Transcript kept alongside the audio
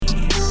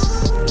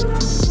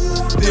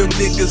Them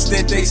niggas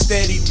that they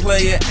steady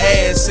playing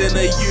ass in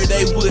a year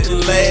they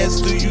wouldn't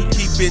last. Do you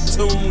keep it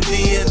tuned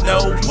in?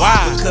 No.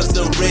 Why? Because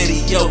the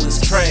radio is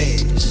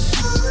trash,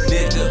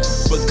 nigga.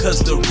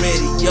 Because the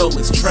radio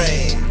is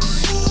trash,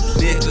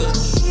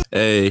 nigga.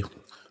 Hey,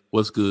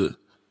 what's good?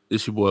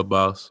 It's your boy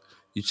Boss.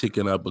 You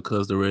checking out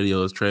Because the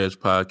Radio is Trash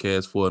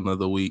podcast for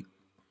another week.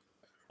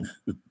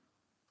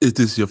 If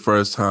this is your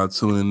first time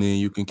tuning in,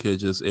 you can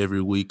catch us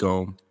every week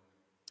on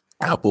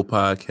Apple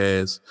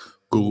Podcasts,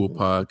 Google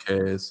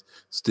Podcasts,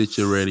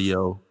 Stitcher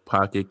Radio,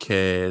 Pocket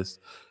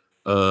Cast,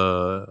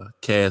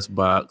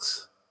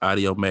 Castbox,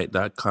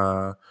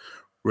 Audiomack.com,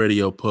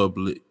 Radio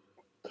Public,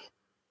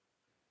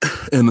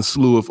 and a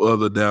slew of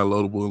other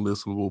downloadable and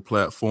listenable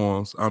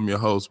platforms. I'm your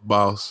host,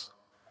 Boss,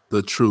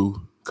 the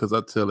True, because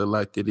I tell it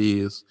like it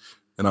is,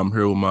 and I'm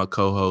here with my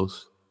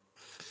co-host.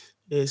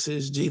 This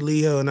is G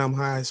Leo, and I'm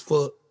high as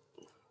fuck.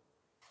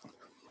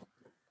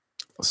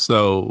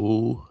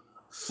 So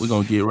we're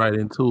gonna get right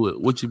into it.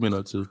 What you been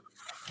up to?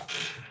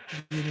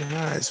 Getting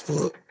high as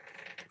fuck.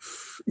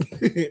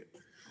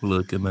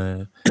 Looking,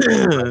 man.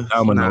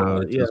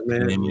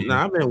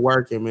 I've been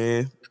working,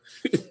 man.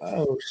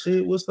 Oh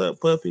shit, what's up,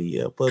 puppy?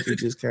 Yeah, puppy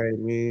just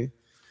came in.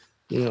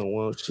 He don't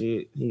want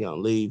shit. He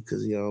gonna leave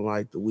because he don't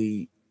like the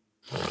weed.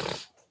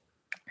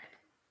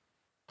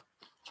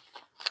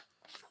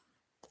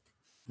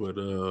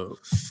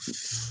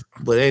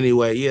 But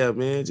anyway, yeah,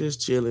 man,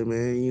 just chilling,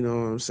 man. You know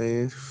what I'm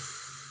saying?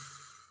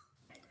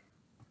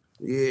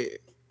 Yeah.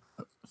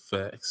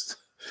 Facts.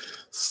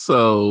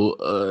 So,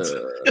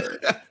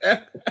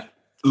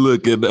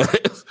 look at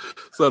that.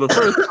 So the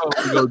first talk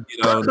we're gonna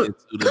get on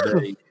into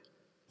today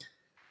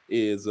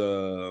is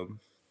The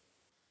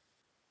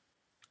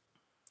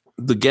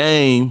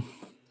Game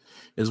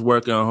is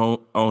working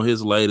on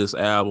his latest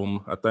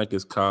album. I think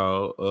it's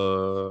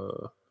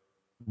called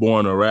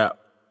Born to Rap.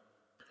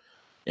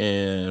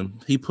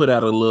 And he put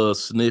out a little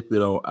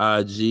snippet on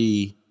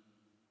IG,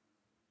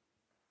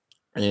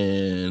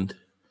 and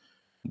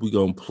we're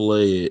going to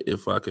play it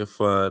if I can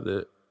find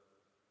it,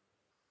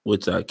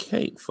 which I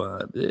can't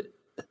find it.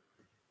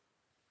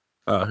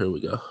 Oh, here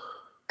we go.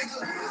 I am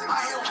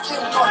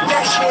Kim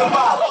Kardashian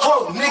by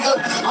throat, nigga.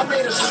 I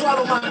made her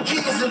swallow my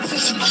kids until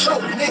she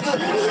choked, nigga.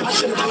 I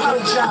should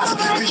apologize,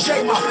 cause you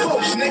ain't my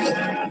folks, nigga.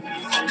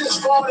 This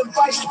for all the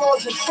vice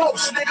lords and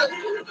folks, nigga.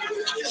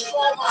 This for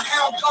all my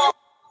hound dogs.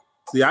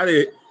 See, I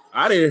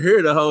didn't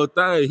hear the whole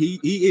thing.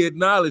 He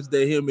acknowledged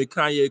that him and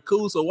Kanye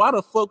cool. So why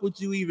the fuck would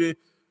you even?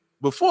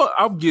 Before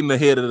I'm getting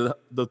ahead of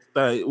the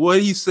thing, what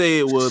he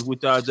said was,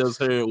 which I just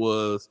heard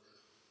was,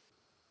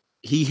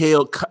 he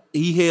held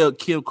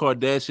Kim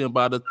Kardashian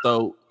by the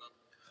throat,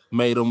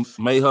 made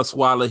her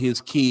swallow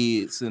his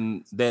kids,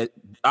 and that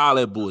all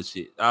that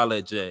bullshit, all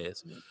that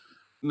jazz.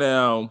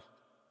 Now,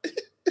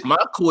 my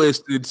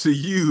question to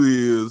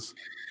you is,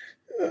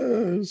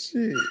 Oh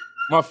shit.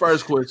 my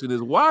first question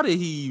is, why did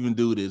he even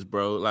do this,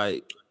 bro?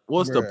 Like,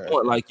 what's the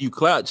point? Like, you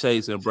clout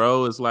chasing,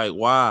 bro. It's like,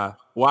 why?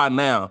 Why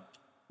now?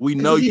 We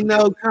know you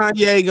know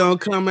Kanye gonna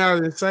come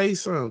out and say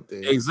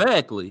something.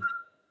 Exactly.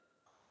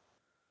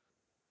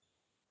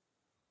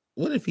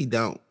 What if he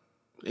don't?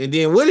 And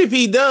then what if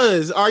he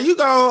does? Are you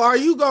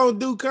gonna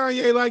do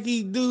Kanye like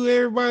he do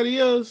everybody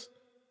else?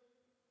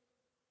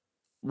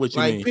 What you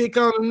like mean? Pick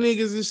on them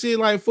niggas and shit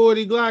like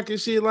 40 Glock and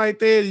shit like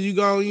that? You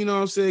gonna, you know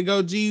what I'm saying,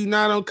 go G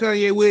not on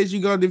Kanye West, you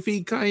gonna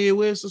defeat Kanye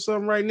West or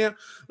something right now?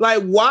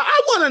 Like, why?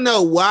 I want to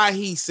know why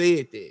he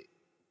said that.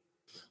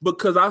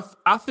 Because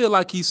I feel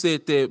like he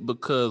said that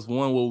because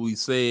one, what we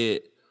said.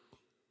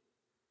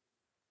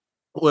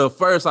 Well,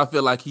 first I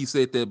feel like he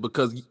said that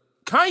because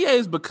Kanye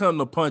has become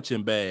the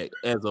punching bag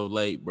as of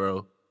late,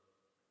 bro.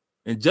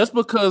 And just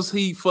because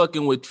he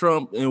fucking with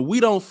Trump, and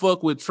we don't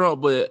fuck with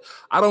Trump, but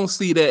I don't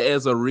see that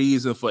as a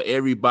reason for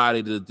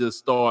everybody to just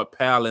start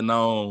piling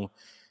on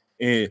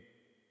and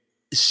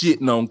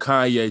shitting on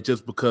Kanye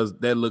just because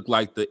that looked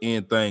like the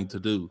end thing to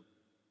do.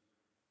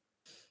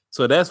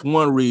 So that's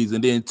one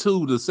reason. Then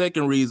two, the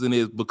second reason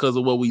is because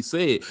of what we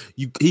said.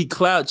 He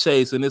clout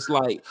chasing. It's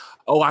like,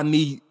 oh, I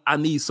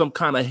need some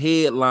kind of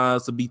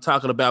headlines to be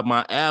talking about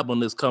my album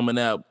that's coming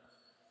out.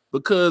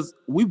 Because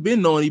we've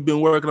been knowing he's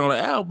been working on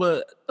an album,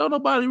 but don't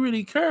nobody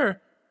really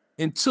care.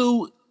 And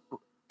two,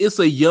 it's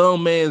a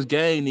young man's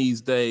game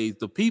these days.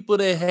 The people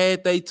that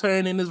had they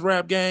turn in this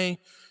rap game,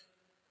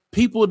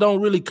 people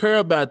don't really care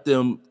about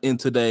them in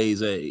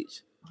today's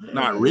age.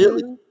 Not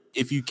really,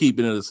 if you keep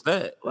it in a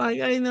stat. Like,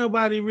 ain't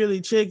nobody really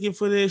checking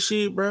for that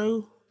shit,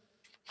 bro.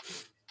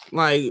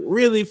 Like,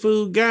 really,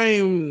 Food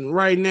Game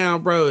right now,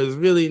 bro, is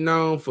really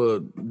known for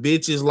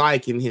bitches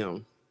liking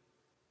him.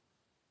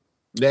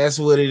 That's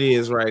what it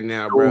is right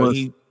now, bro.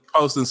 He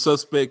posting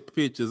suspect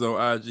pictures on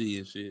IG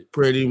and shit.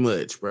 Pretty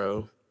much,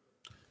 bro.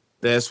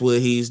 That's what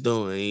he's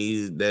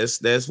doing.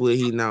 That's what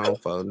he known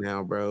for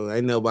now, bro.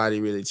 Ain't nobody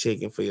really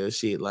checking for your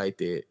shit like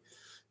that.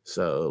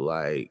 So,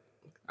 like,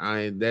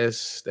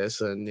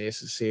 that's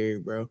unnecessary,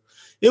 bro.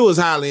 It was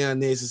highly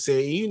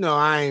unnecessary. You know,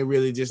 I ain't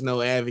really just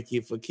no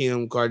advocate for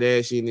Kim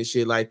Kardashian and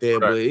shit like that.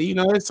 Right. But you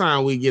know, it's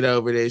time we get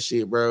over that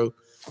shit, bro.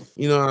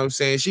 You know what I'm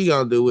saying? She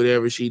gonna do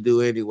whatever she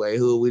do anyway.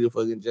 Who are we to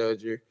fucking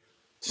judge her?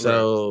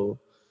 So,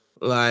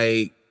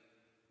 like,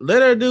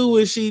 let her do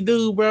what she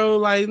do, bro.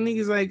 Like,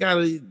 niggas ain't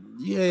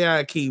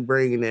gotta keep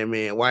bringing that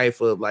man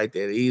wife up like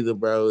that either,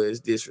 bro. It's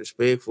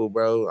disrespectful,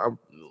 bro.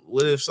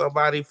 What if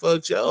somebody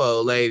fucked your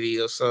old lady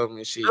or something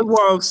and shit? That's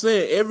what I'm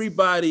saying.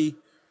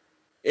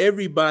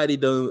 Everybody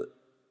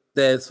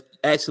that's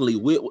actually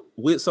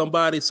with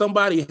somebody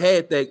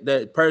had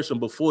that person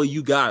before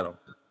you got them.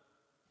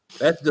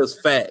 That's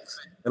just facts.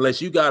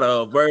 Unless you got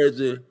a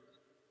virgin,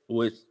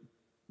 which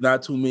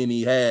not too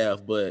many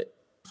have, but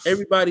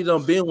everybody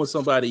done been with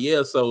somebody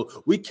else. So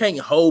we can't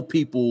hold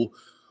people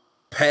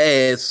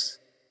past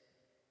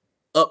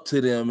up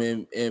to them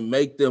and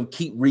make them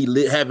keep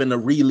having to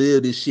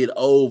relive this shit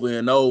over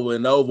and over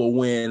and over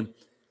when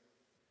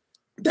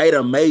they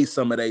done made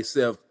some of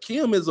themselves.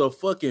 Kim is a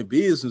fucking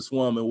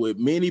businesswoman with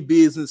many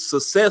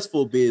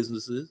successful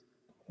businesses.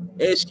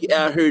 And she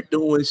out here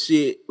doing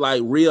shit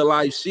like real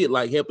life shit,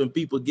 like helping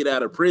people get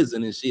out of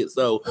prison and shit.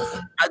 So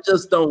I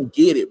just don't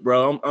get it,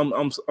 bro.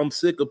 I'm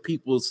sick of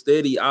people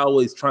steady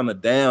always trying to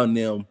down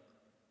them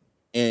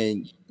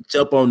and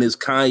jump on this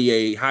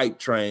Kanye hype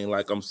train.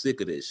 Like I'm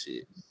sick of this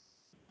shit.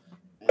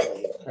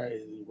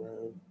 Crazy,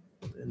 bro.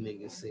 That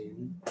nigga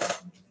seen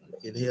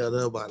get held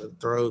up by the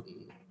throat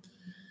and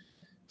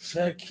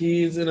shot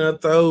kids in her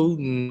throat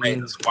and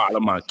man, swallow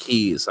my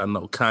kids. I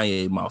know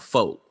Kanye my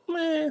folk.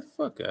 Man,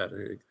 fuck out of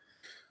here.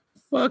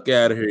 Fuck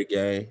out of here,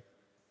 gang.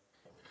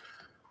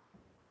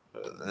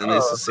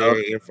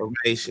 Unnecessary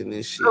information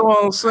and shit. That's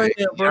what I'm saying,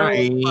 bro. I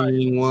ain't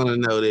even want to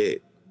know that.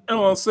 That's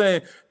what I'm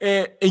saying.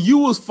 And he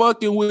was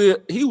fucking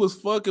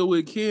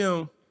with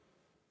Kim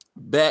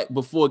back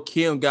before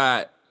Kim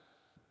got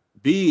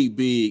big,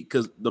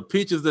 because the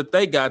pictures that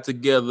they got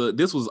together,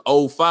 this was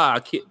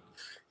 05.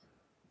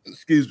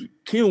 Excuse me.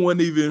 Kim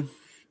wasn't even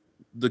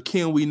the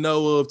Kim we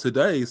know of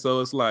today.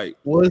 So it's like,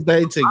 was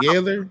they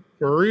together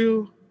for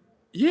real?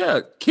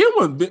 Yeah, Kim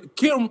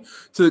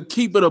to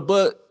keep it a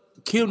buck.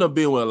 Kim done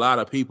been with a lot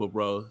of people,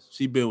 bro.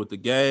 She been with The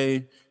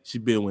Game. She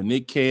been with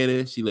Nick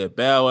Cannon. She let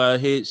Bow Wow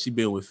hit. She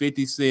been with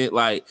 50 Cent.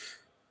 Like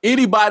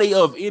anybody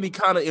of any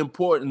kind of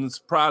importance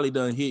probably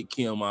done hit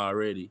Kim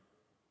already.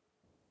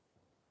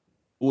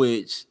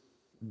 Which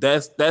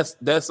that's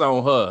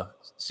on her.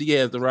 She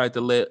has the right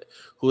to let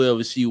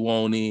whoever she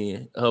want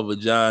in her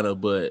vagina,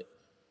 but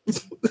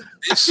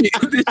this shit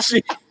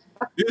crazy,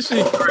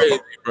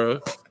 bro.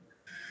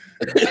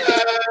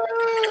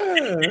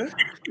 That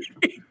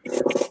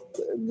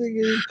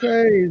nigga is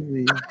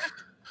crazy.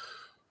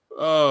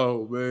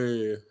 Oh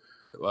man,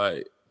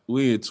 like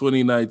we in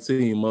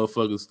 2019,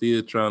 motherfuckers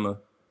still trying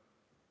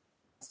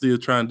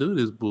to do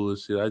this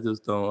bullshit. I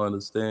just don't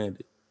understand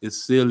it.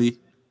 It's silly.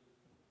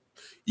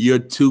 You're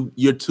too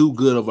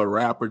good of a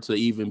rapper to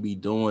even be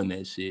doing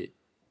that shit.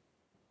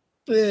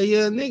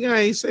 Yeah, nigga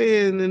ain't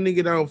saying the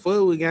nigga don't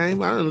fuck with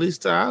Game. I done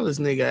listen to all this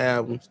nigga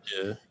albums.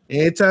 Yeah.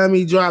 Anytime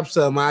he drops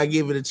something, I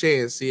give it a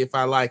chance, see if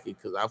I like it,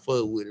 because I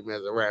fuck with him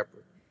as a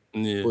rapper.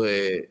 Yeah.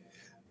 But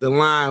the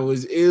line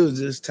was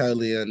just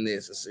totally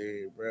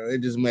unnecessary, bro.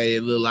 It just made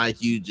it look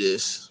like you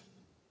just,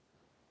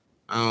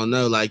 I don't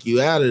know, like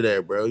you out of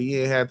there, bro. You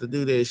didn't have to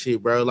do that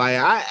shit, bro. Like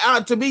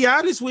I to be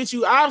honest with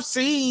you, I've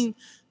seen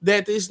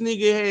that this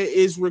nigga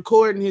is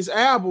recording his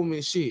album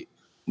and shit.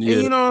 Yeah.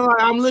 And you know,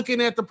 like, I'm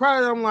looking at the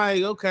product, I'm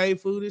like, okay,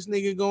 fool, this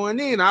nigga going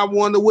in. I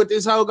wonder what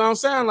this hoe gonna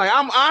sound like.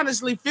 I'm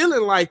honestly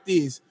feeling like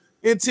this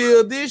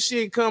until this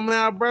shit come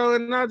out, bro.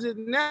 And I just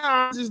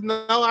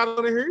know I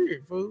don't hear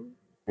it, fool.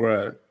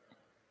 Right.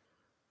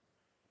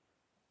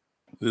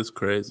 This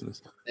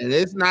craziness. And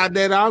it's not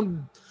that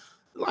I'm,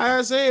 like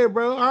I said,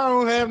 bro, I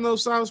don't have no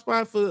soft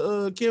spot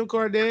for Kim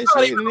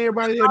Kardashian and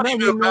everybody that know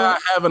me. About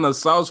having a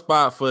soft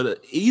spot for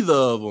either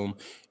of them.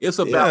 It's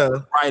about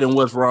what's right and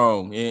what's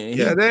wrong. And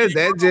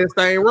that just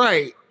ain't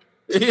right.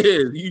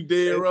 Yeah, you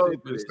dead wrong.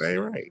 Just ain't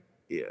right.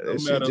 Yeah, that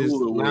shit just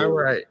not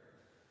right.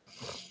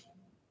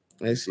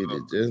 That shit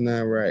is just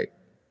not right.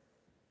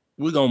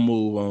 We're gonna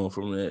move on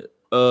from that.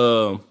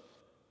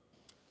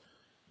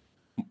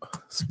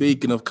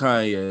 Speaking of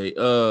Kanye,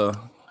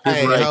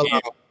 hey,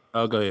 right.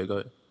 Oh, go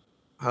ahead.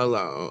 Hold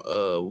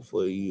on,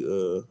 before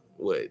you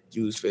what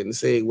you was finna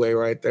segue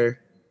right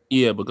there?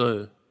 Yeah, but go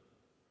ahead.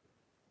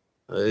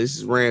 This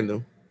is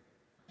random.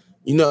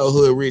 You know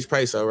Hood Rich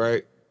Peso,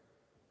 right?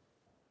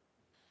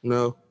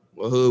 No,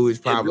 well, Hood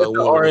Rich Pablo. The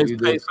Orange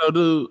Peso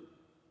dude.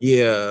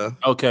 Yeah.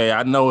 Okay,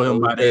 I know him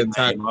by that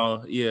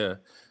name. Yeah.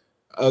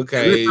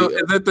 Okay.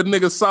 Is that the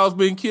nigga Sauce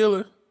been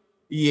killing?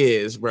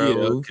 Yes, bro. Yeah,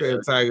 we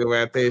finna talk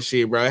about that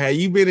shit, bro. Have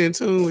you been in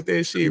tune with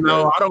that shit,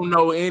 bro? No, I don't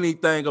know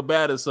anything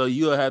about it, so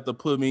you'll have to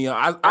put me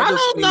on. I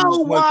don't know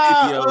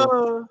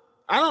why.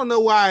 I don't know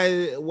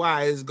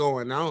why it's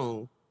going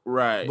on.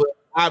 Right. But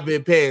I've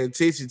been paying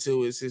attention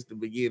to it since the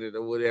beginning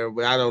or whatever,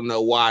 but I don't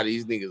know why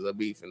these niggas are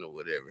beefing or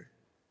whatever.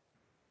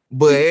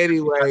 But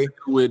anyway,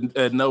 with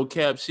no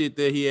cap shit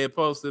that he had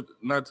posted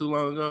not too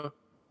long ago.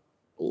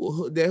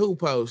 Who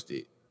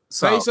posted?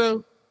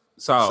 Peso?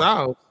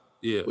 Sauce.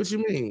 Yeah. What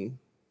you mean?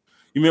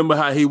 You remember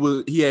how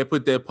he had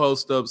put that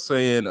post up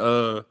saying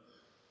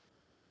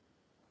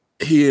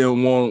he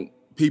didn't want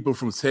people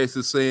from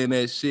Texas saying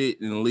that shit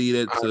and lead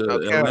it to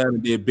Atlanta.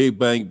 Then Big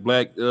Bang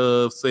Black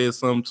said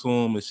something to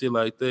him and shit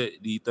like that.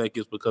 Do you think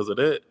it's because of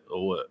that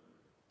or what?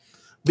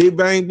 Big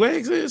Bang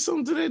Black said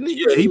something to that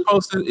nigga. Yeah,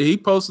 he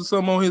posted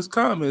something on his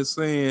comments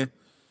saying,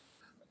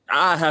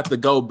 I have to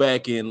go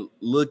back and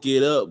look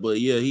it up, but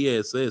yeah, he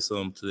had said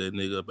something to that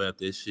nigga about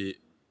that shit.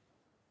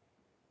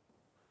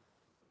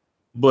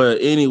 But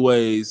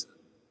anyways,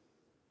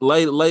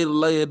 lay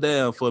it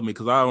down for me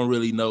because I don't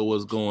really know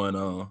what's going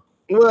on.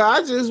 Well,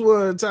 I just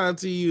want to talk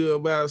to you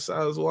about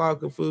Sauce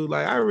Walka food.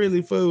 Like, I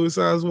really fuck with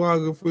Sauce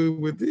Walka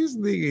food, but this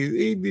nigga is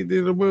eating it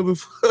in a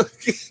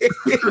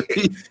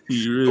motherfucker.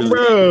 Really?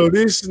 Bro,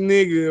 this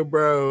nigga,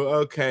 bro.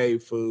 Okay,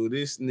 food.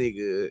 This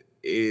nigga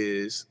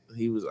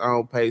he was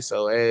on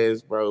peso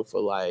ass, bro, for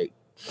like,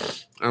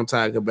 I'm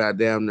talking about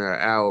damn near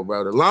an hour,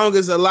 bro. The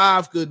longest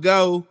alive could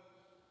go,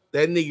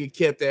 that nigga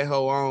kept that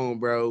hoe on,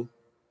 bro.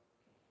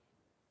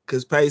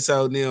 Cause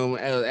peso them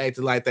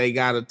acting like they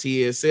got a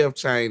TSF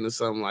chain or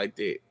something like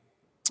that.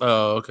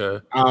 Oh, okay.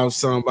 Off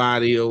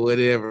somebody or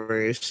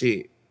whatever and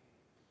shit.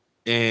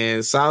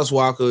 And Sauce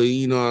Walka,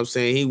 you know what I'm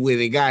saying? He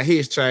went and got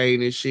his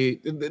chain and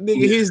shit. The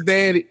nigga,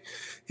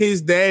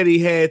 his daddy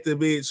had the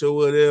bitch or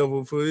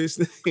whatever for this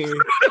nigga.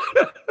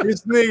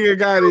 This nigga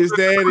got his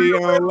daddy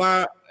on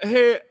live.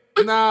 His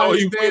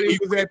daddy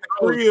was at the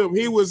crib.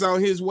 He was on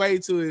his way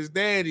to his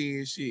daddy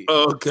and shit.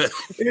 Okay.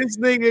 This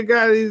nigga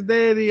got his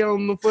daddy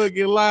on the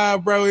fucking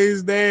live, bro.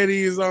 His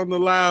daddy is on the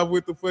live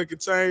with the fucking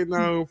chain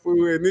on,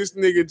 fool. And this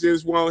nigga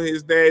just want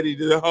his daddy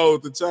to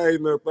hold the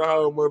chain up the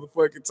whole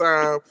motherfucking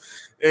time.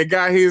 And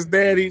got his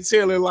daddy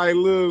telling like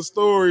little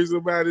stories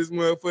about his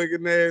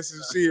motherfucking ass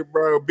and shit,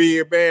 bro,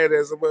 being bad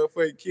as a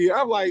motherfucking kid.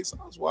 I'm like,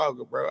 Sauce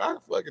Walka, bro. I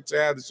fucking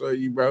tried to show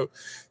you, bro.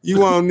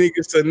 You want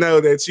niggas to know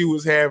that you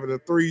was having a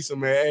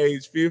threesome at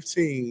age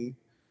 15.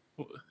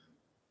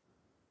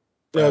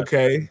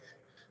 Okay.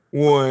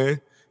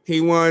 One,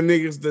 he wanted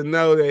niggas to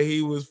know that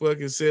he was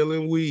fucking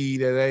selling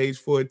weed at age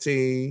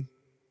 14.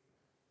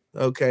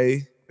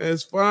 Okay.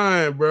 That's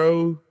fine,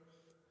 bro.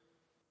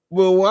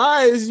 But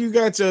why is you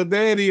got your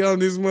daddy on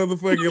this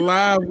motherfucking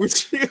live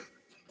with you?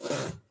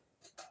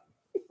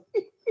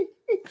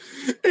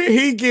 And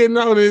he getting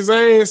on his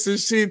ass and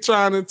shit,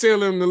 trying to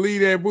tell him to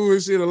leave that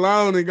bullshit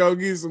alone and go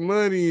get some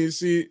money and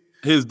shit.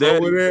 His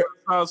daddy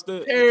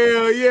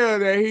hell yeah,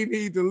 that he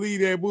need to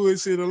leave that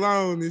bullshit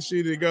alone and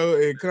shit and go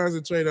and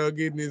concentrate on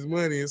getting his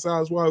money. And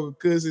Sauce Walka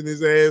cussing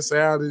his ass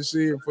out and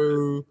shit,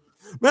 fool.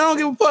 Man, I don't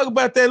give a fuck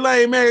about that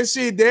lame ass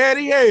shit,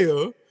 daddy.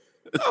 Hell.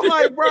 I'm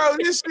like, bro,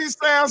 this shit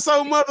sounds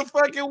so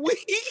motherfucking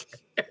weak.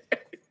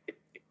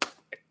 I'm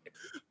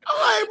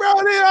like, bro,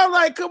 then I'm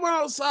like, come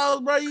on,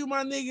 Sauce, bro, you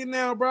my nigga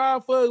now, bro. I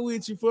fuck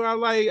with you, fool. I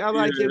like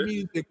your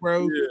music,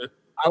 bro. Yeah.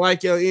 I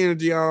like your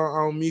energy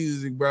on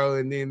music, bro.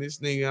 And then this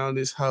nigga on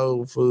this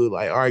whole food,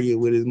 like arguing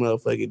with his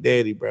motherfucking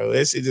daddy, bro.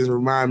 That shit just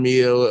remind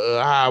me of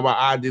how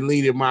I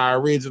deleted my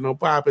original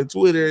poppin'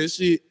 Twitter and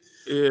shit.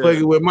 Yeah.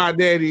 Fucking with my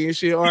daddy and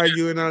shit,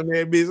 arguing on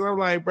that bitch. I'm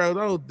like, bro,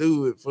 don't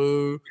do it,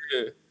 fool.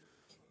 Yeah.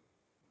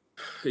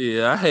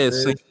 Yeah, I had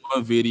seen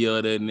one video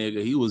of that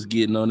nigga. He was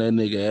getting on that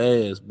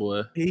nigga ass,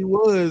 boy. He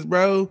was,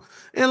 bro.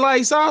 And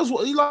like Sauce,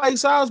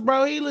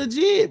 bro. He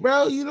legit,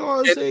 bro. You know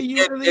what I'm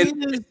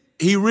saying?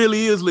 He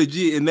really is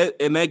legit,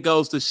 and that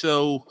goes to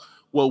show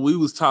what we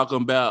was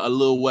talking about a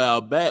little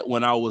while back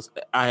when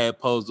I had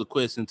posed a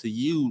question to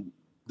you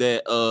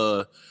that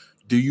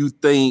do you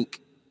think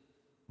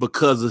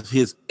because of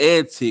his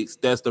antics,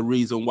 that's the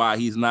reason why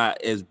he's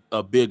not as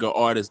a bigger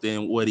artist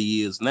than what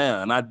he is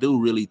now? And I do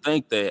really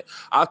think that.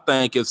 I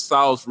think if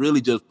Sauce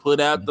really just put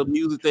out the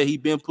music that he's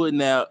been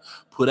putting out,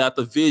 put out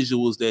the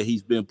visuals that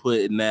he's been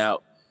putting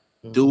out,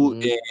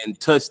 do and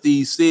touch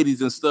these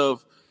cities and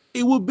stuff,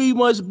 it would be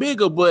much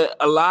bigger. But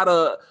a lot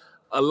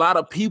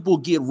of people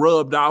get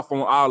rubbed off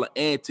on all the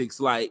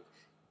antics. Like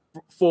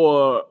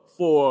for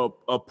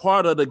a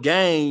part of the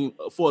game,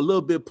 for a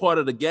little bit part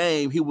of the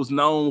game, he was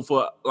known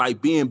for like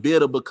being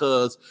bitter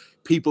because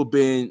people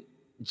been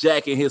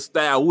jacking his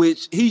style,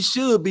 which he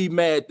should be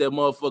mad that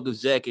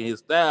motherfuckers jacking his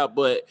style.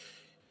 But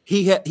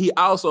he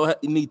also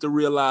need to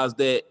realize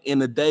that in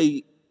the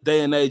day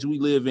and age we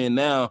live in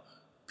now,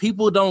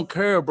 people don't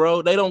care,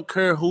 bro. They don't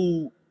care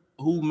who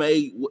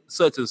made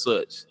such and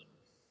such.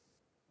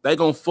 They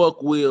gonna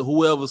fuck with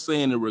whoever's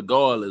saying it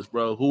regardless,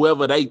 bro.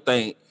 Whoever they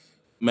think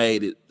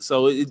made it.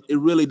 So it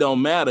really don't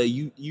matter.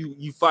 You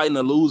fighting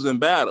a losing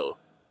battle.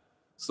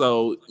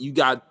 So you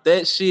got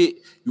that shit.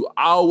 You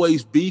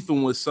always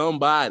beefing with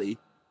somebody.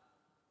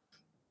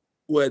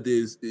 Whether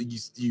it's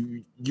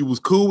you was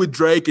cool with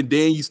Drake and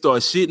then you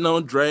start shitting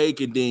on Drake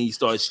and then you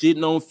start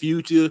shitting on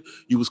Future.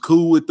 You was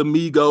cool with the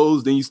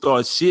Migos, then you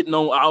start shitting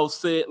on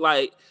Offset.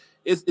 Like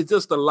it's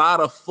just a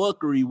lot of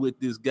fuckery with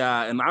this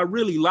guy, and I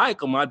really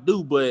like him. I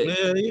do, but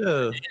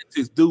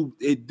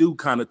it do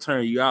kind of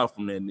turn you out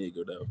from that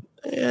nigga though.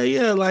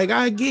 Yeah, like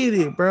I get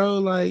it, bro.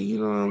 Like, you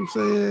know what I'm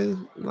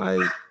saying?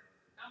 Like,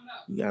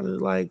 you got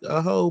like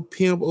a whole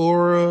pimp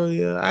aura.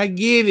 Yeah, I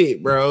get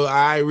it, bro.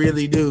 I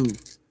really do.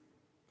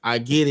 I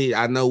get it.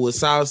 I know what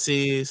sauce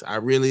is. I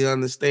really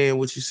understand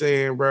what you're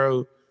saying,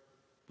 bro.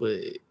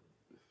 But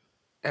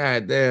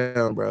god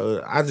damn,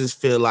 bro. I just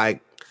feel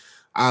like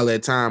all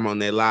that time on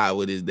that live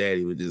with his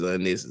daddy was just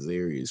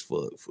unnecessary as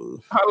fuck,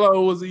 fool. How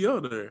long was he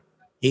on there?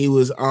 He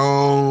was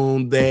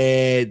on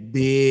that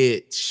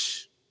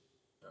bitch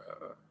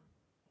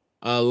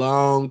a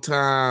long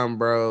time,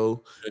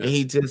 bro. Yeah. And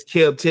he just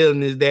kept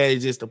telling his daddy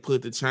just to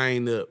put the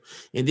chain up.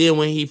 And then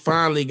when he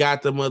finally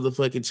got the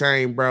motherfucking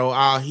chain, bro,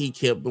 all he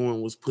kept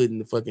doing was putting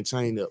the fucking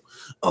chain up.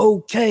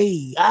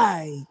 Okay,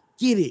 I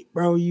get it,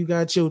 bro. You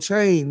got your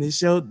chain.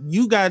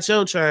 You got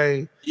your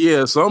chain.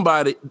 Yeah,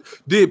 somebody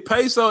did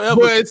Peso ever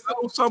But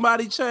show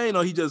somebody chain,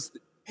 or he just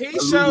he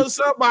showed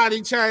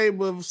somebody chain,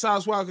 but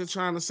Sauce Walker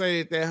trying to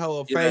say that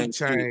whole fake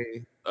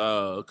chain.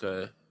 Oh,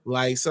 okay.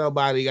 Like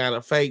somebody got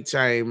a fake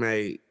chain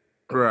made.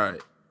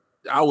 Right.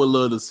 I would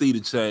love to see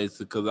the chains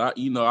because I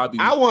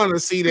want to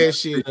see that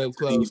shit up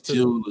close too.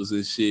 Jewelers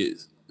and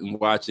shit and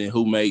watching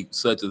who make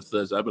such and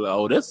such. I'd be like,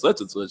 oh, that's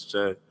such and such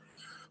chain.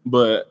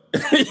 But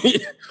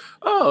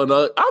oh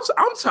no,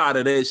 I'm tired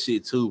of that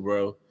shit too,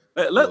 bro.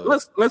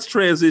 Let's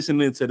transition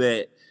into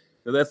that.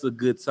 That's a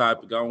good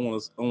topic. I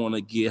want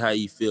to get how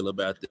you feel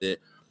about that.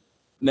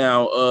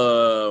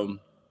 Now,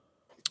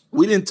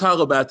 we didn't talk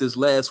about this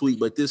last week,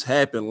 but this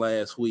happened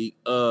last week.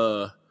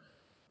 Hood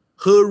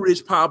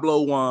Rich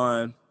Pablo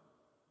Juan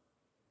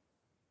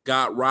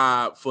got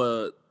robbed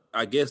for,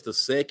 I guess, the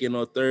second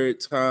or third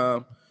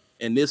time.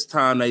 And this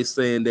time they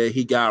saying that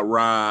he got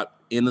robbed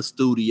in the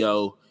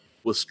studio,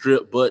 was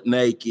stripped butt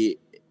naked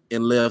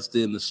and left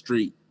in the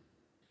street.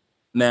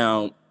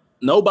 Now,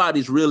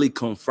 nobody's really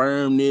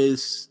confirmed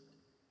this.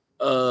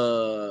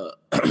 But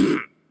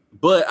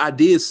I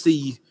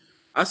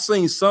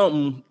seen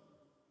something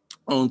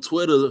on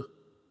Twitter.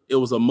 It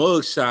was a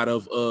mugshot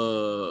of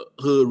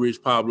Hood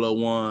Rich Pablo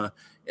Juan,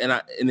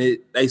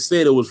 they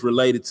said it was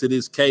related to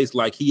this case,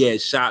 like he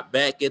had shot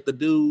back at the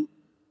dude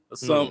or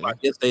something. I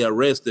guess they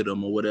arrested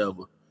him or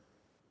whatever.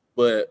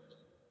 But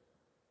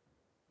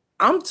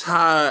I'm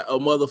tired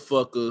of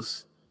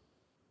motherfuckers.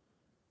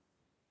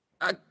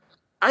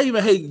 I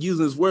even hate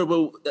using this word,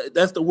 but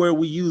that's the word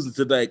we using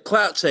today.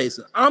 Clout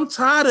chasing. I'm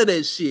tired of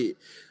that shit.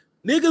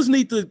 Niggas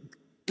need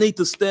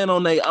to stand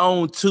on their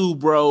own too,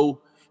 bro.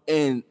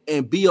 And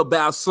be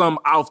about some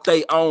off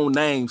their own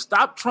name.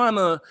 Stop trying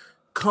to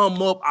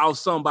come up off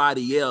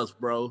somebody else,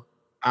 bro.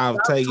 I'm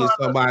taking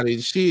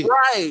somebody's shit.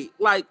 Right.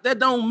 Like that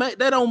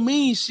don't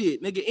mean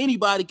shit. Nigga,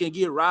 anybody can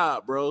get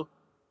robbed, bro.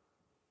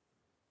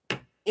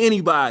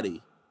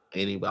 Anybody.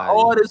 The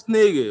hardest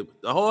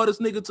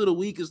nigga to the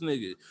weakest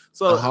nigga.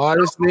 So the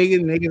hardest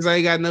niggas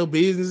ain't got no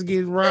business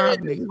getting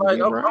robbed. Niggas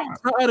I'm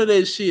tired of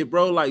that shit,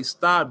 bro. Like,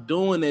 stop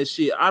doing that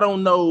shit. I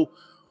don't know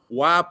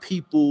why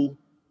people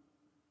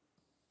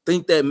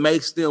think that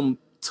makes them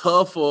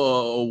tough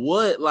or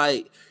what.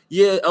 Like,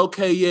 yeah,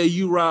 okay, yeah,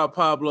 you robbed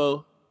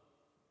Pablo.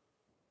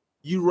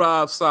 You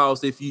robbed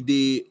Sauce if you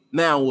did.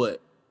 Now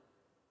what?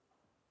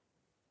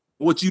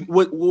 What you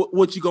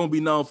gonna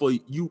be known for?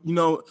 You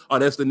know, oh,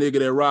 that's the nigga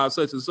that robbed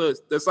such and such.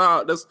 That's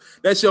all.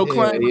 That's your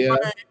claim. Yeah.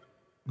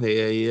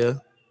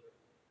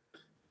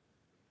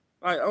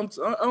 Like I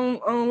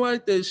don't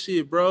like that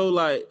shit, bro.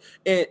 Like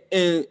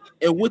and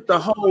with the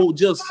whole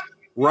just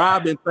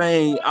robbing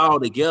thing all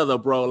together,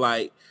 bro.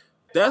 Like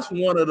that's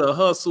one of the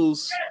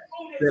hustles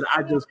that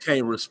I just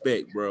can't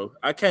respect, bro.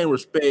 I can't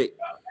respect.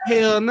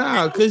 Hell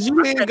no, because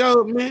you didn't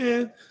go,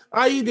 man.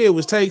 All you did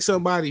was take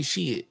somebody's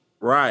shit.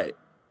 Right.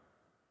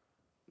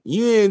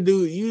 You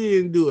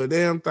didn't do a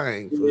damn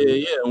thing.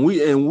 Yeah.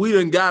 And we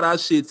done got our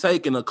shit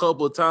taken a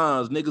couple of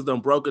times. Niggas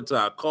done broke into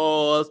our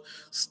cars,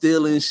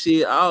 stealing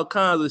shit, all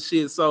kinds of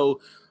shit. So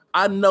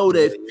I know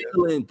that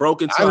feeling,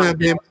 broke into our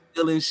cars,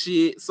 stealing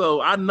shit.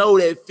 So I know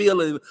that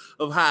feeling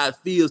of how it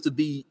feels to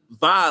be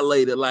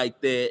violated like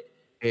that.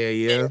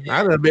 Yeah.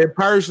 I done been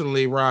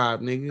personally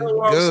robbed, nigga. You know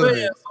what I'm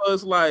saying? So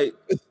it's like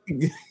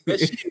that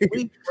shit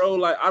weak, bro.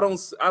 Like I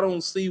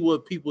don't see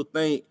what people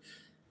think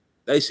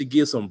they should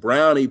get some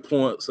brownie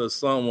points or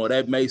something, or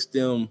that makes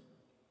them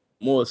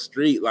more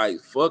street. Like,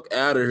 fuck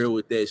out of here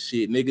with that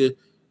shit, nigga.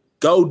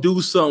 Go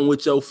do something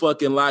with your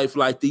fucking life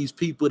like these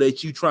people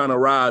that you trying to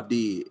rob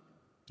did.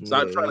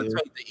 Stop trying to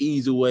take the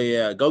easy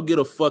way out. Go get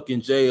a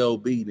fucking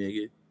JOB,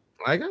 nigga.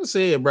 Like I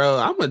said, bro,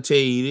 I'm gonna tell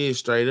you this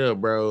straight up,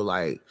 bro.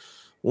 Like,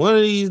 one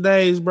of these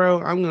days,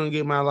 bro, I'm gonna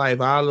get my life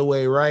all the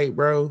way right,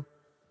 bro.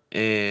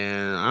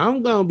 And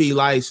I'm gonna be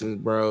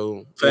licensed,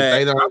 bro. If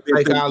they don't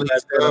take all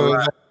these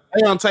guns, they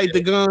don't take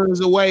the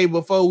guns away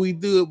before we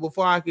do it,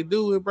 before I can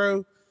do it,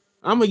 bro.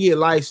 I'm gonna get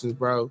licensed,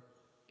 bro.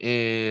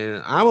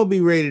 And I'm gonna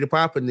be ready to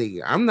pop a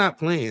nigga. I'm not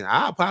playing.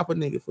 I'll pop a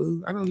nigga,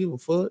 fool. I don't give a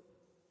fuck.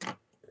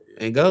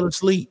 And go to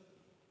sleep.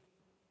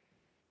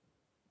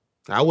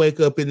 I wake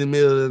up in the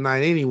middle of the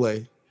night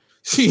anyway.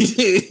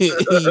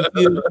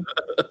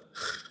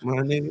 My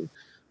nigga,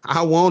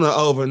 I want an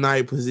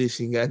overnight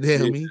position,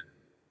 goddamn me.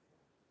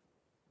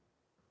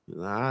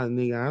 Nah,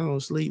 nigga, I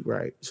don't sleep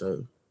right.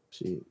 So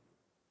shit.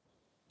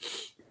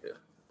 Yeah.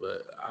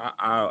 But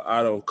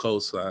I don't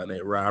co-sign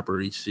that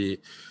robbery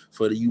shit.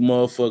 For you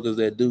motherfuckers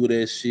that do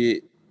that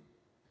shit,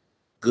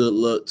 good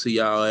luck to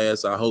y'all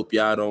ass. I hope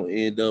y'all don't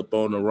end up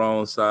on the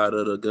wrong side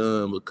of the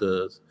gun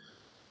because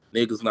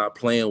niggas not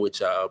playing with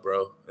y'all,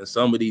 bro. And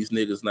some of these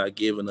niggas not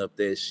giving up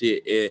that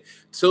shit. And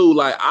two,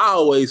 like I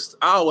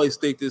always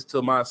think this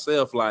to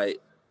myself,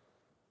 like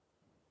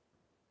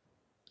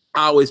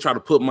I always try to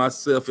put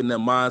myself in the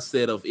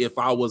mindset of if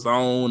I was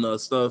on or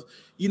stuff.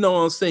 You know what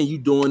I'm saying? You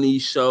doing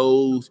these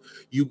shows,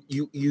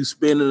 you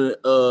spending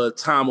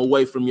time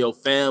away from your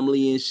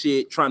family and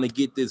shit, trying to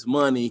get this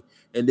money,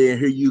 and then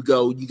here you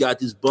go, you got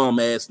this bum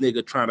ass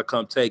nigga trying to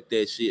come take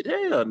that shit.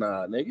 Hell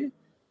nah, nigga.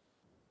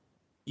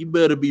 You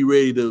better be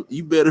ready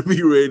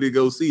to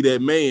go see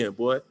that man,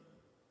 boy.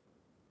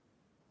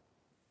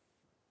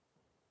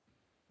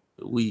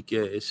 Weak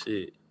ass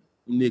shit.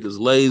 You niggas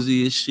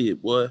lazy as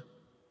shit, boy.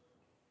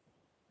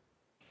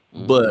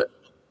 But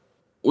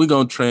we're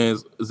gonna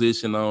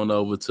transition on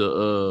over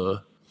to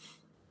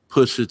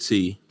Pusha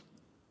T.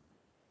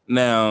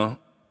 Now,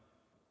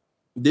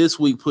 this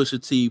week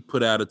Pusha T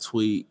put out a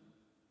tweet,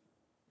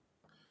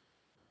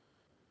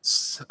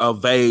 a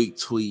vague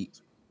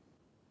tweet,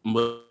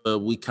 but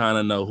we kind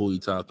of know who he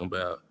talking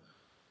about.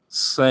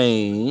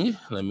 Saying,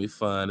 let me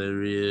find it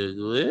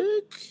real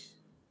quick.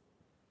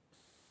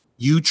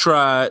 You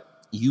tried,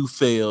 you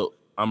failed.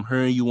 I'm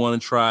hearing you want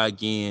to try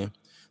again.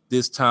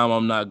 This time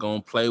I'm not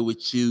gonna play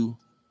with you,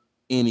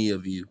 any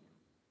of you.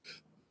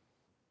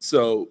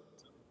 So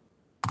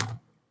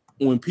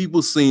when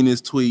people seen this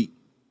tweet,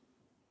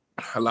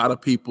 a lot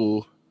of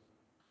people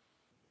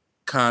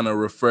kind of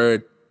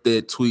referred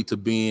that tweet to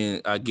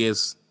being, I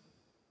guess,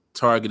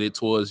 targeted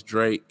towards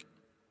Drake,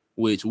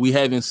 which we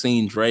haven't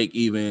seen Drake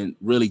even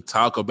really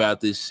talk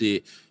about this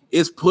shit.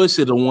 It's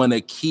Pusha the one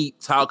that keep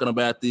talking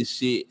about this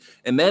shit,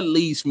 and that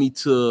leads me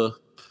to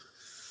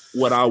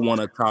what I want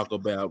to talk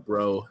about,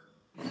 bro.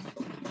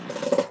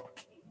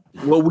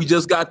 What we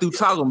just got through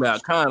talking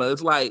about, kind of.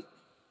 It's like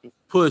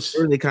Push.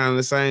 Really kind of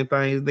the same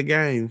thing as the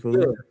game for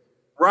me.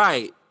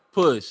 Right.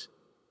 Push.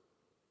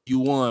 You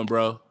won,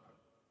 bro.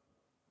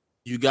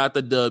 You got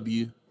the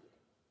W.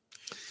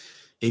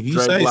 If you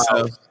say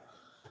so.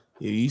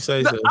 If you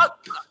say so.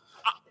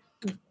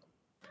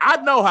 I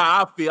know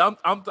how I feel.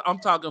 I'm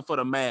talking for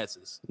the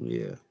masses.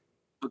 Yeah.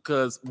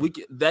 Because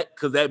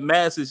that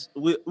masses,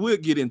 we'll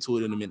get into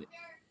it in a minute.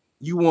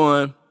 You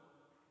won.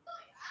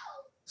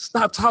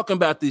 Stop talking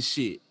about this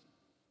shit.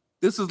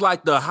 This is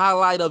like the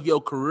highlight of your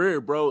career,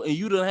 bro, and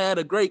you done had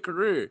a great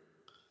career.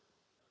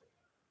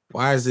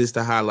 Why is this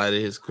the highlight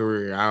of his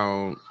career?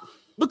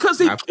 Because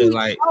he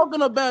keeps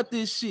talking about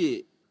this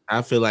shit.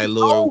 I feel like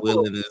Lord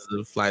willing is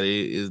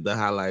the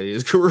highlight of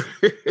his career.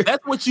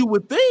 That's what you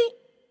would think.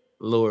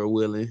 Lord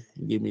willing,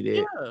 give me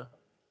that.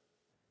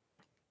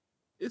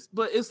 Yeah.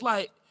 It's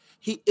like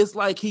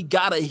he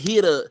got a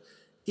hit of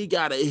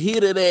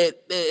that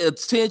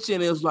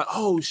attention. It was like,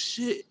 oh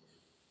shit.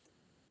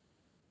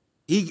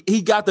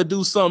 He got to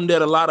do something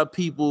that a lot of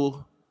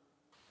people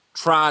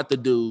tried to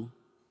do.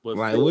 But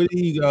like, what are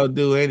you gonna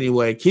do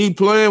anyway? Keep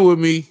playing with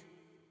me.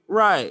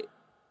 Right.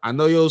 I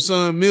know your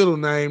son's middle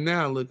name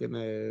now, looking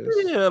at.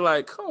 Yeah,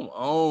 like, come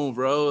on,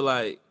 bro.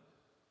 Like,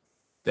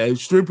 that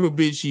stripper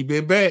bitch, she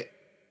been back.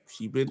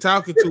 She been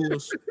talking to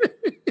us.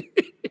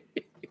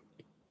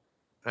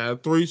 Had a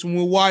threesome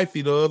with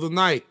wifey the other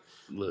night.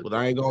 But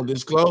I ain't gonna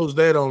disclose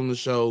that on the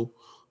show.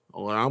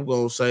 What I'm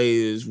gonna say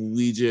is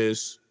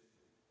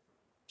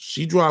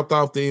she dropped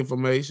off the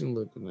information,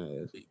 looking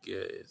at us.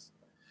 Yes.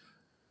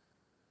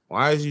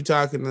 What are you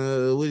talking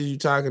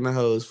to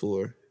hoes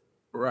for?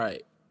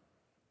 Right.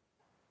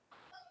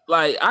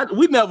 Like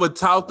we never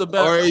talked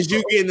about. Or is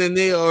you getting a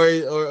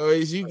nigga, or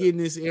is you getting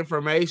this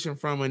information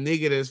from a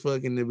nigga that's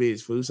fucking the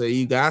bitch? Fool, say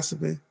you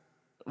gossiping?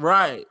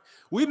 Right.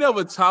 We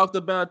never talked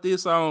about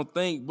this, I don't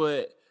think,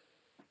 but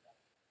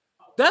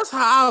that's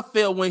how I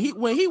felt when he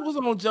was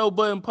on Joe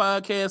Budden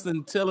podcast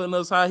and telling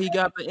us how he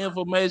got the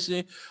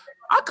information.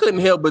 I couldn't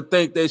help but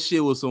think that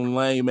shit was some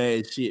lame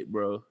ass shit,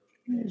 bro.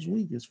 He's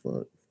weak as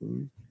fuck.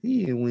 Fool.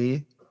 He ain't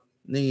win.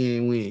 Nigga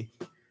ain't win.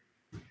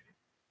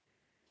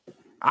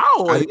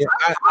 I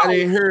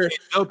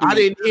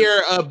didn't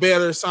hear a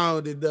better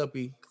song than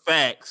Duppy.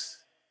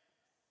 Facts.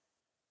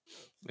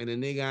 And the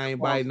nigga ain't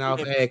biting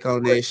off act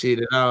on that shit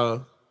at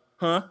all.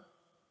 Huh?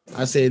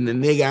 I said the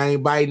nigga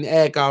ain't biting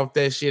act off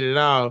that shit at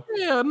all.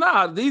 Yeah,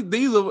 nah.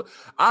 These are.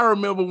 I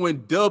remember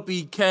when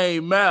Duppy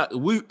came out.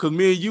 Cause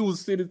me and you was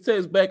sending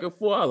texts back and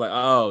forth. I was like,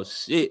 oh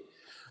shit.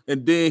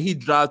 And then he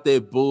dropped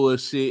that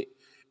bullshit.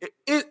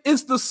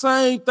 It's the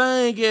same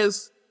thing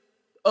as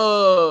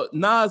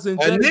Nas and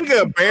Jay. A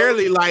nigga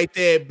barely like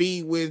that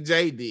beat when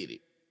Jay did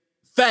it.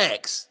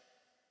 Facts.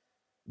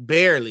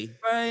 Barely.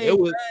 It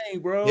was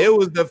thing, bro. It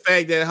was the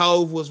fact that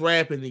Hove was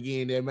rapping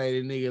again that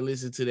made a nigga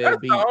listen to that That's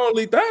beat. The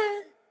only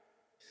thing.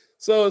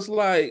 So it's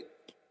like,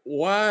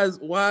 why is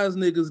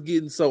niggas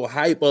getting so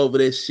hype over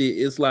that shit?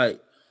 It's like,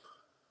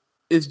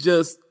 it's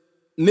just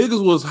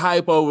niggas was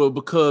hype over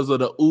because of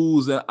the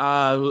oohs and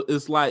ahs.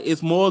 It's like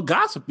it's more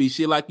gossipy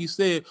shit, like you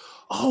said.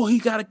 Oh, he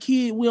got a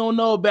kid we don't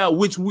know about.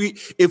 Which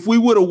if we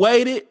would have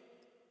waited,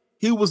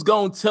 he was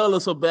gonna tell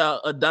us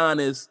about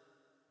Adonis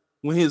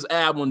when his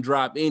album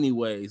dropped.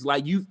 Anyways,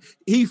 like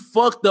he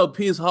fucked up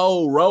his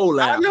whole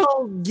rollout. I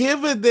don't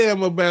give a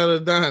damn about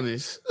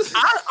Adonis.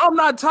 I'm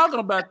not talking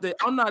about that.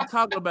 I'm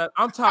talking about.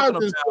 I'm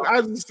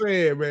just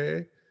saying,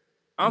 man.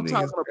 I'm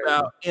talking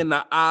about in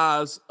the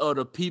eyes of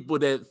the people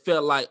that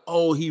felt like,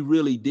 oh, he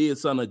really did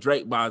something to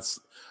Drake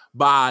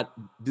by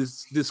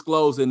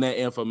disclosing that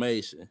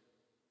information.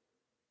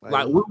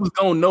 Like we was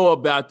gonna know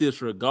about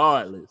this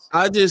regardless.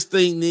 I just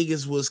think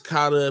niggas was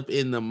caught up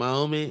in the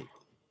moment.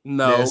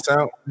 No,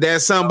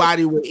 that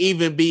somebody would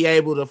even be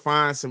able to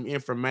find some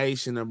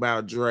information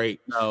about Drake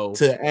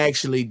to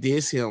actually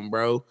diss him,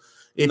 bro.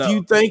 If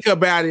you think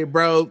about it,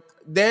 bro,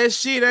 that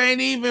shit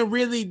ain't even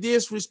really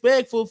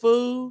disrespectful,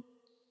 fool.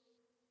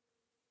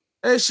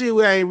 That shit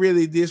ain't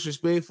really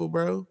disrespectful,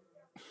 bro.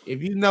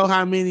 If you know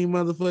how many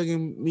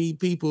motherfucking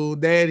people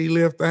daddy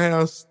left the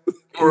house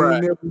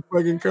and never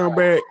fucking come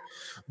back,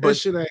 that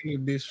shit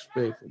ain't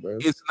disrespectful, bro.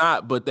 It's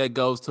not, but that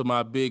goes to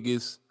my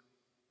biggest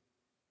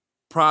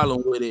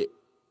problem with it.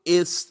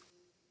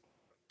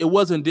 It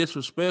wasn't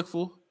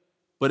disrespectful,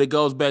 but it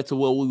goes back to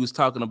what we was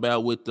talking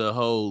about with the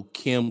whole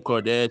Kim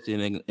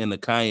Kardashian and the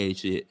Kanye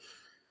shit.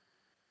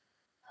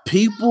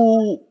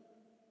 People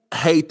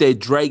hate that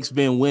Drake's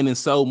been winning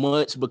so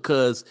much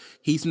because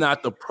he's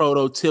not the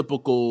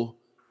prototypical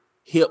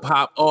hip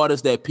hop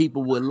artist that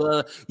people would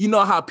love. You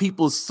know how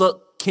people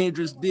suck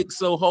Kendrick's dick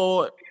so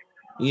hard?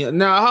 Yeah.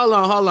 Now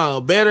hold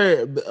on.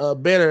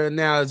 Better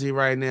analogy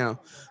right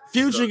now.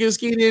 Future can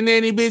skeet in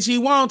any bitch he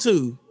want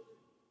to.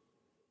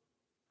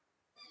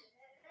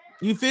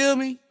 You feel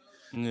me?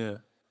 Yeah.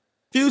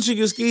 Future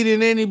can skeet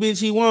in any bitch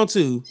he want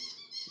to.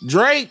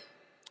 Drake,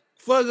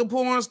 fucking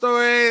porn star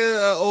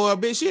or a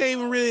bitch. She ain't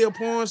even really a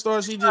porn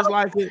star. She just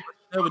like it.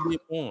 Never did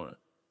porn.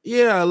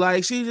 Yeah,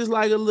 like she just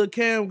like a little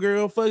cam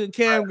girl. Fucking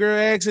cam girl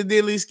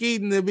accidentally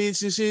skeeting the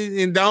bitch and shit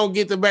and don't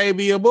get the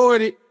baby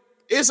aborted.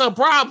 It's a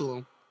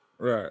problem.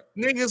 Right.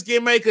 Niggas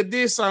can make a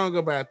diss song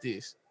about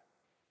this.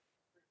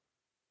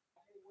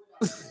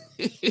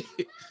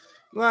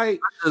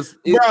 Like,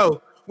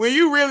 bro, when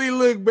you really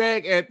look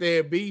back at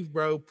that beef,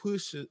 bro,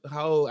 push the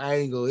whole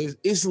angle.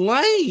 It's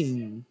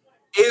lame.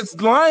 It's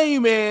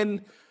lame,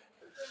 and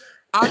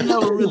I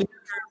never really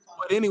cared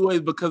for it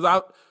anyways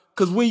because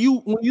when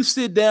you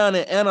sit down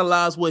and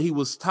analyze what he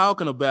was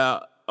talking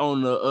about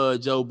on the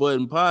Joe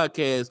Budden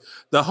podcast,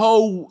 the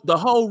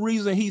whole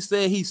reason he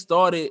said he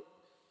started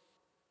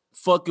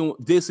fucking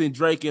dissing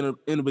Drake in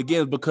the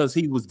beginning because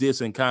he was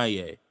dissing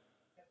Kanye.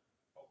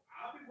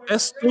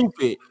 That's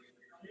stupid.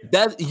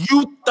 That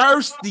you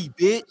thirsty,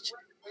 bitch.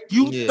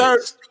 You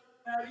thirsty.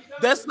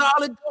 That's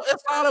all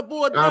it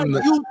boy.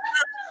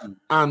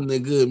 I'm the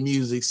good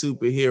music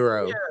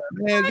superhero. Yeah,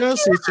 man, go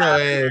sit your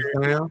ass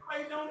down.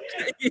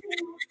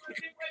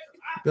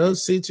 Go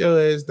sit your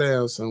ass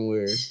down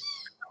somewhere.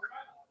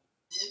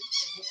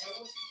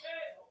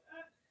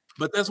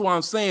 But that's why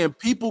I'm saying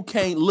people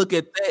can't look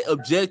at that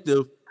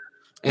objective.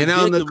 And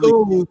on the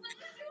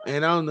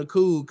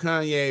cool,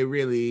 Kanye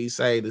really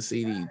saved the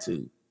CD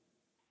too.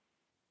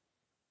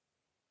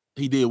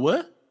 He did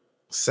what?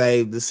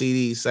 Saved the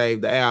CD,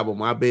 saved the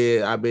album. I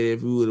bet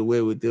if we would have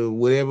went with them,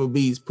 whatever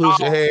beats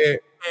Pusha had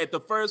at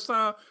the first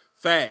time,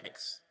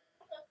 facts.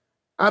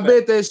 I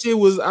bet that shit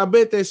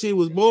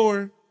was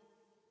born.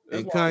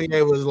 And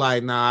Kanye was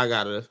like, nah, I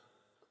gotta.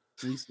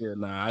 He said,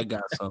 nah, I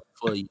got something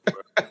for you,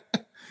 bro.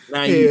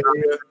 Now you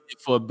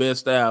for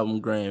best album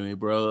Grammy,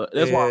 bro.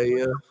 That's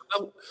why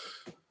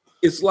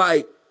it's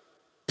like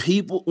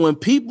when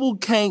people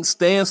can't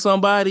stand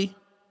somebody,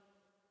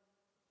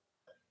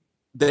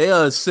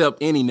 they'll accept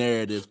any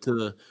narrative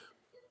to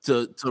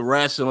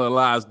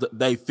rationalize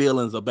their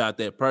feelings about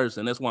that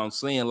person. That's why I'm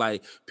saying,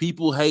 like,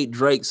 people hate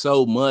Drake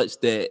so much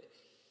that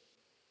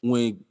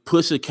when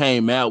Pusha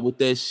came out with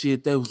that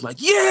shit, they was like,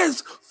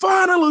 yes,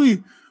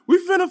 finally,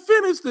 we finna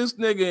finish this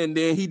nigga. And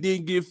then he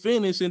didn't get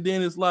finished. And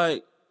then it's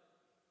like,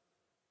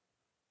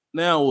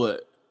 now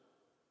what?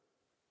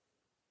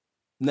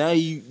 Now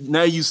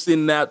you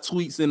sending out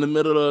tweets in the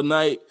middle of the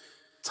night,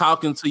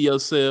 talking to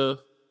yourself.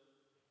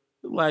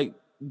 Like,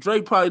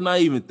 Drake probably not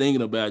even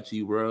thinking about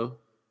you, bro.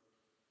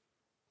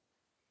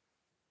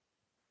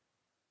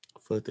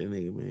 Fuck that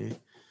nigga, man.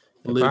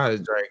 If I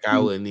was Drake, I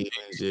wouldn't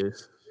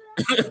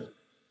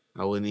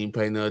even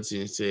pay no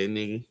attention to that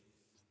nigga.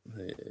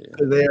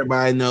 Because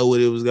everybody know what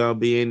it was gonna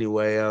be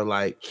anyway. I'm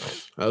like,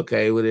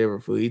 okay, whatever.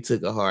 Fool. He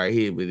took a hard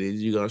hit, but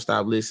is you gonna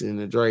stop listening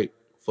to Drake?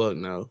 Fuck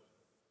no.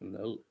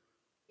 Nope.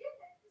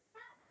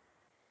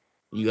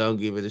 You gonna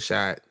give it a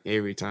shot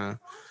every time.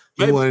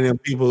 He's one of them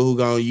people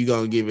who you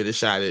gonna give it a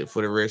shot at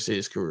for the rest of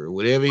his career.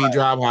 Whatever he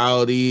drop, how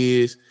old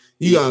he is,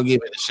 you gonna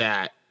give it a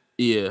shot.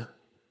 Yeah.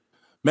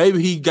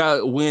 Maybe he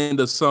got wind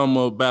of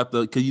something about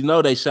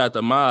because they shot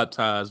the Mob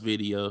Ties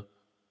video.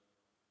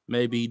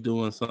 Maybe he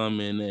doing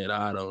something in that.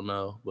 I don't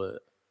know,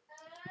 but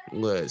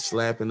what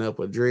slapping up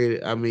a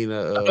dreaded? I mean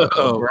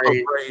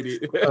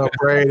braided. a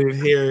braided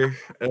hair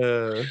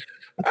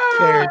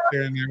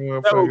character in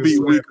that That motherfucker. would be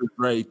wicked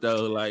great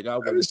though. Like I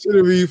would. That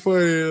should be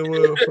funny,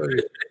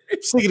 motherfucker.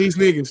 Sick of these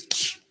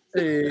niggas.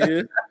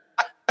 Yeah.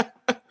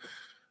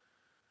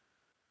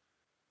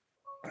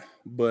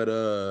 But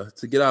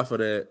to get off of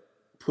that,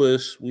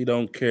 Push, we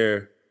don't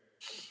care.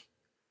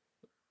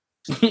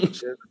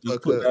 Just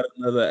put out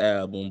another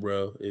album,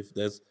 bro. If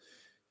that's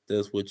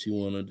what you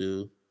want to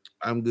do.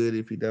 I'm good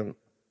if you don't.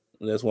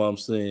 That's what I'm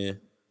saying.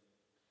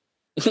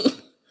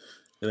 It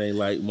ain't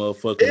like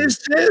motherfucker. It's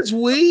just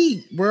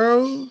weak,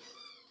 bro.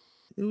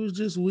 It was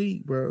just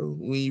weak, bro.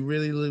 When you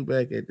really look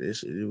back at that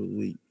shit, it was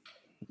weak.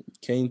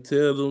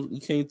 You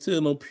can't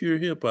tell no pure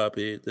hip hop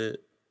head that.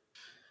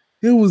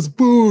 It was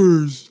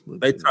bars.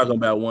 They talking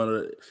about one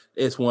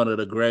of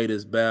the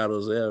greatest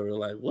battles ever.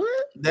 Like what?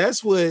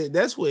 That's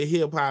what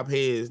hip hop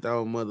heads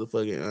don't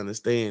motherfucking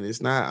understand.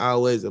 It's not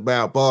always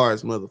about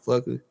bars,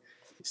 motherfucker.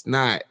 It's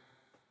not.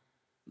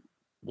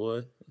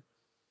 Boy,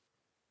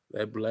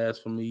 that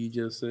blasphemy you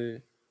just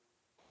said.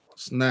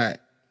 It's not.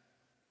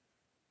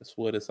 That's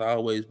what it's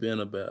always been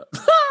about.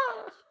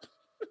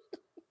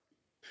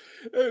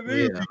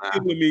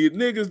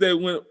 Niggas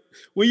that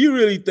when you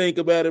really think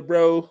about it,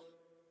 bro,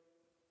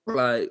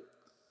 like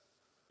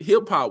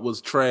hip hop was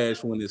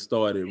trash when it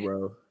started,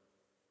 bro.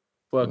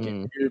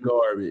 Fucking pure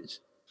garbage.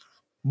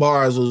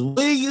 Bars was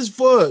weak as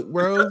fuck,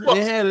 bro.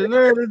 They had a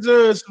nerve to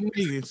judge some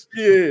niggas.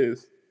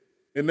 Yes.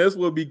 And that's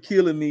what be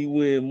killing me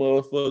when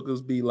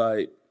motherfuckers be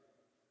like,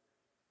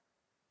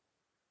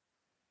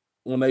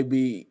 when they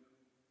be,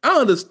 I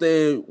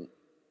understand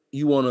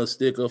you want to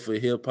stick up for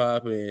hip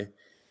hop and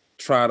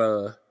try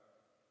to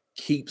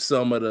keep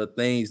some of the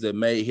things that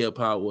made hip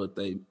hop what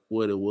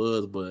it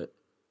was, but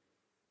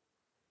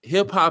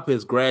hip hop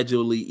has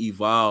gradually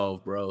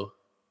evolved, bro.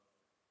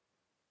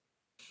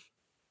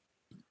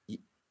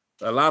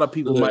 A lot of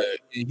people might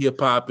be hip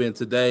hop in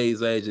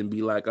today's age and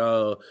be like,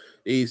 "Oh,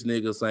 these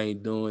niggas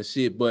ain't doing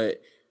shit."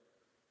 But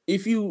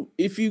if you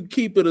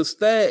keep it a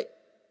stack,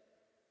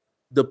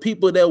 the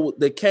people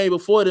that came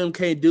before them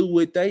can't do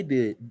what they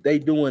did. They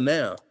doing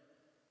now.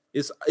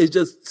 It's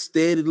just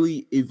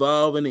steadily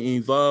evolving and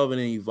evolving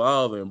and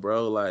evolving,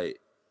 bro.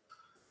 Like,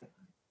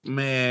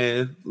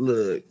 man,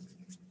 look,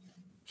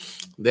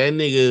 that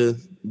nigga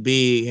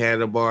Big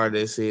had a bar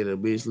that said a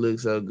bitch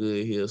looks so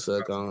good he'll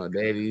suck on her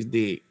daddy's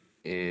dick.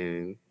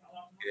 And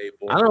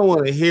I don't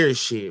want to hear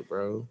shit,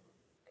 bro.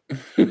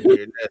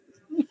 Big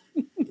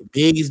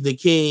is the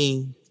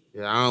king.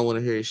 And I don't want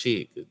to hear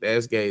shit because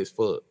that's gay as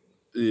fuck.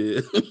 Yeah.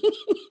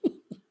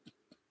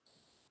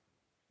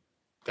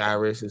 God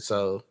rest his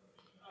soul.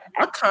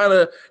 I kind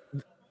of,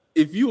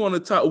 if you want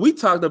to talk, we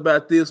talked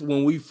about this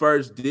when we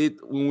first did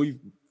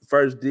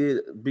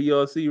BRC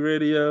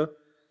Radio.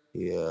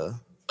 Yeah.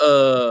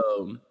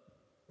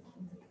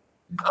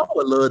 I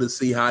would love to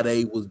see how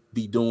they would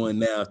be doing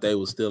now if they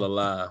were still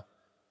alive.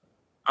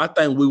 I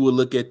think we would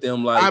look at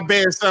them like, I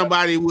bet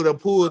somebody would have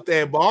pulled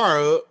that bar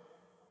up.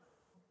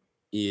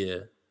 Yeah.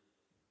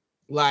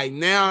 Like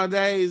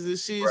nowadays and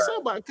shit, right.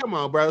 Somebody, come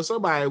on, bro.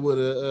 Somebody would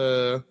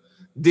have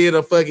did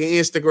a fucking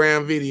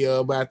Instagram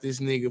video about this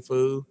nigga,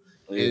 fool.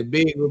 Yeah. And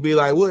Big would be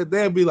like, what?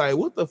 They'd be like,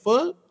 what the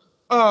fuck?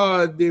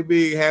 Oh, did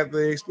Big have to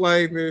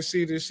explain this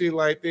shit and shit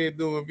like that,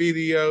 doing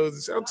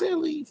videos? I'm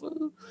telling you,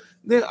 fool.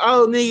 Them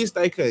old niggas,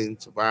 they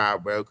couldn't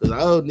survive, bro. Because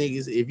old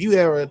niggas, if you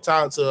ever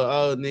talk to an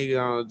old nigga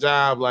on a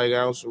job, like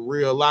on some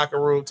real locker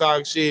room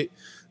talk shit,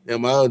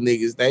 them old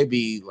niggas, they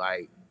be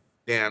like,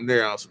 damn,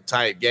 they're on some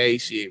tight gay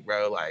shit,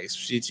 bro. Like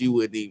shit you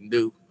wouldn't even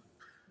do.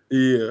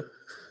 Yeah.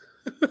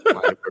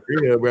 Like for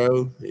real,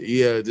 bro.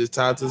 Yeah, just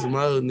talk to some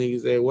old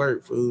niggas at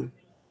work, fool.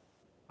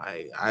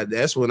 Like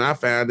that's when I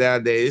found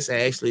out that it's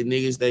actually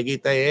niggas that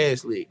get their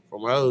ass licked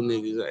from old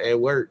niggas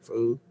at work,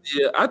 fool.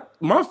 Yeah,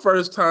 my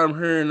first time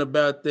hearing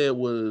about that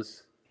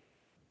was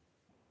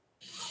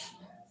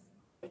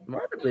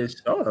might have been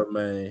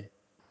Charlamagne.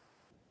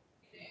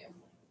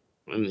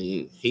 I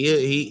mean,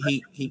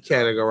 he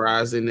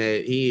categorized in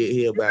that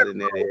he about in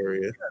that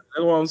area.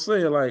 That's what I'm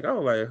saying. Like, I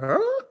was like, huh?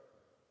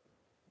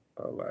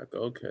 I was like,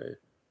 okay.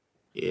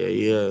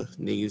 Yeah,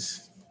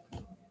 niggas.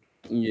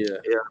 Yeah,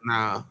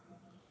 nah.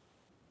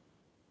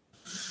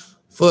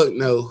 Fuck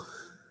no.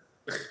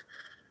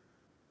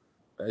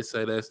 They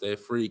say that's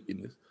that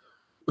freakiness.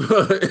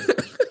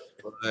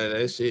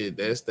 That shit,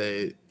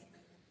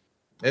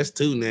 that's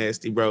too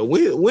nasty, bro.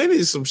 When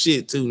is some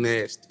shit too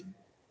nasty?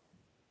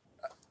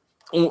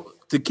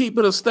 To keep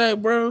it a stack,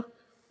 bro.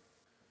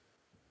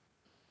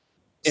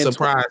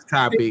 Surprise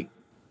topic.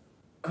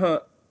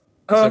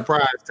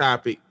 Surprise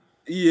topic.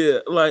 Yeah,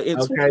 like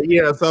okay,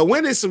 yeah. So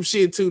when is some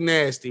shit too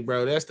nasty,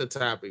 bro? That's the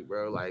topic,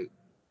 bro. Like,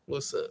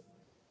 what's up?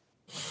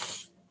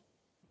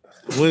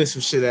 When is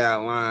some shit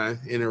out of line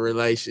in a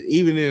relation,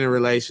 even in a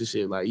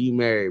relationship, like you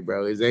married,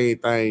 bro? Is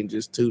anything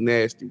just too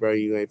nasty, bro?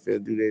 You ain't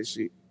finna do that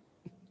shit.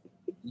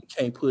 You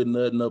can't put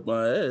nothing up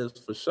my ass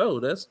for sure.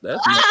 That's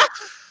not... Are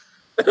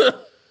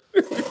y'all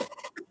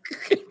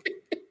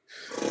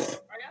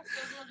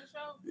still doing the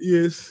show?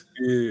 Yes.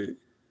 Yeah.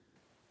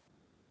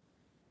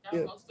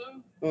 Yeah.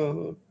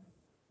 Uh-huh.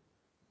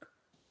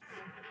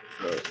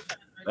 So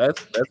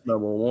that's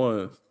number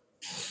one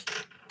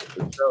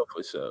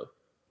for sure.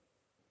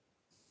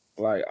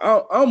 Like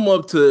I'm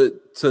up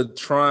to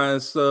trying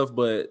stuff,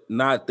 but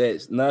not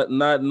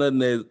nothing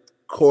that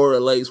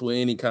correlates with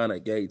any kind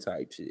of gay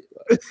type shit.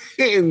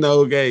 Like,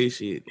 No gay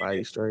shit,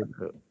 like straight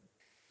up.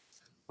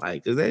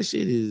 Like, cause that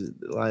shit is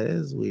like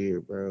that's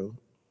weird, bro.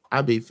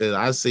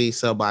 I see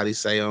somebody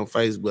say on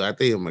Facebook, I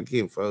think I'm a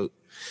kinfolk.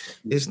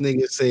 This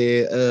nigga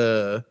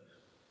said,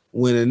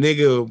 when a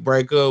nigga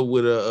break up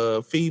with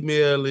a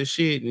female and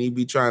shit, and he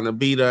be trying to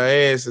beat her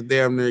ass and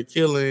damn near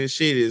kill her and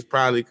shit, is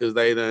probably because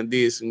they done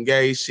did some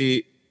gay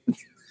shit.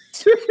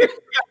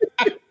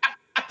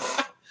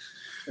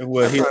 and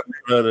what, he don't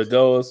want her to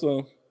go or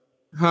something?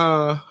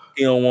 Huh?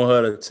 He don't want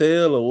her to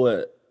tell or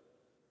what?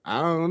 I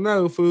don't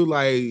know, fool.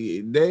 Like,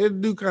 that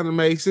do kind of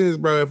make sense,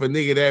 bro. If a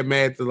nigga that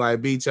mad to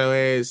like beat your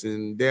ass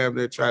and damn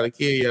near try to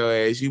kill your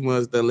ass, you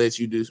must have let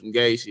you do some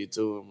gay shit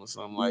to him or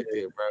something like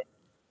that, bro.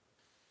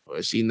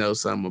 Or she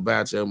knows something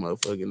about your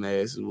motherfucking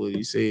ass is what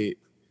he said.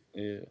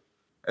 Yeah.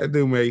 That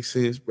do make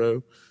sense,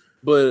 bro.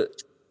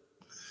 But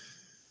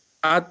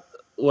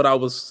what I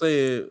was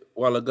saying a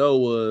while ago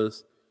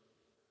was,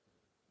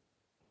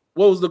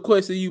 what was the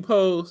question you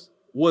posed?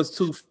 What's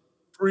too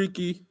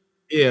freaky?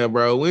 Yeah,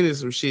 bro. When is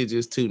some shit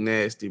just too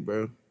nasty,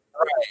 bro?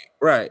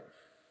 Right.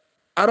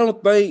 I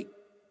don't think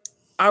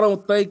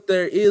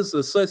there is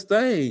a such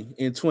thing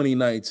in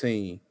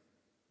 2019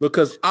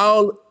 because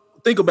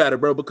think about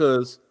it, bro.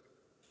 Because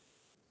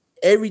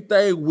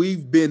everything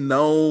we've been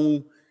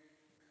known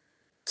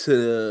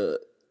to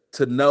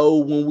know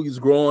when we was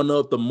growing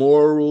up, the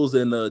morals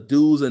and the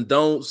do's and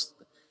don'ts,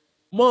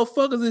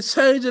 motherfuckers is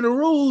changing the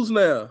rules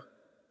now.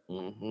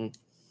 Mm-hmm.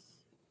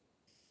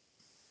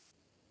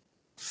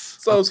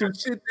 So some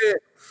shit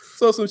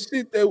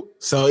that.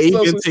 So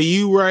even to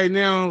you right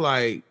now,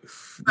 like,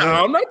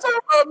 no, I'm not talking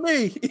about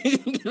me.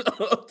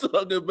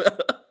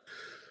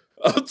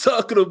 I'm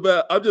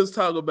just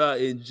talking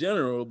about in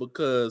general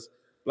because,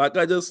 like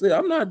I just said,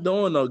 I'm not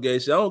doing no gay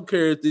shit. I don't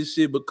care if this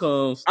shit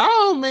becomes. I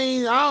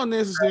don't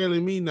necessarily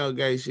mean no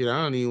gay shit.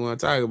 I don't even want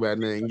to talk about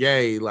nothing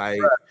gay.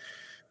 Like,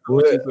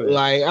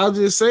 like I'm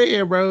just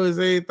saying, bro, is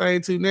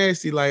anything too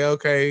nasty? Like,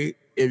 okay,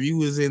 if you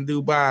was in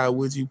Dubai,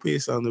 would you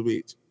piss on the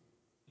bitch?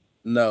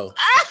 No.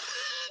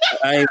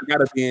 I ain't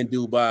gotta be in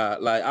Dubai.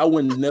 Like, I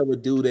wouldn't never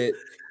do that.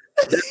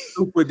 That's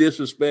super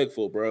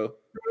disrespectful, bro.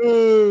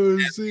 Oh,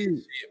 shit,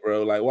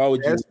 bro. Like, why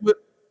would you?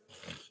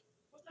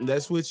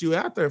 That's what you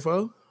out there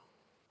for.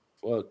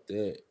 Fuck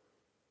that.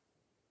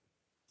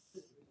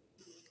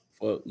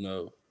 Fuck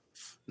no.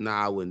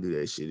 Nah, I wouldn't do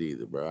that shit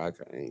either, bro. I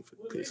ain't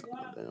finna piss on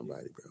my damn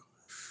body, bro.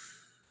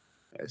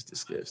 That's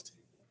disgusting.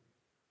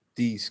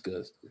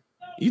 Disgusting.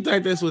 You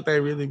think that's what they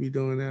really be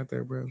doing out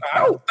there, bro? I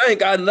don't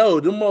think I know.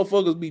 Them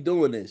motherfuckers be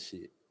doing that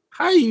shit.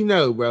 How you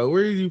know, bro?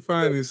 Where did you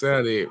find this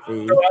out at,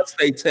 fool? Bro, I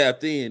stay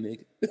tapped in,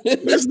 nigga.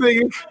 This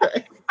nigga.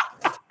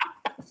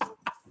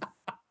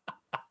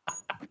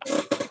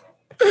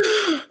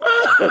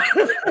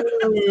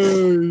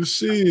 Oh,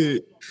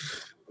 shit.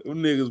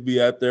 Them niggas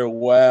be out there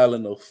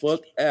wilding the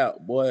fuck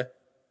out, boy.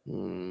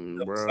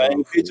 Bro.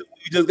 Same bitches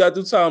we just got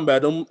to talking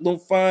about. Them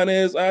fine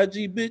ass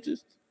IG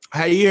bitches.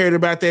 How you heard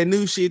about that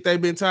new shit they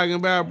been talking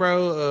about,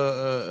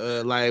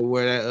 bro? Like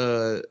where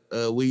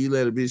that will you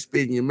let a bitch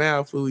spit in your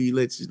mouth? Will you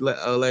let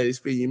a lady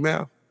spit in your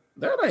mouth?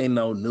 That ain't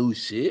no new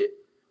shit.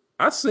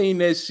 I seen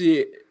that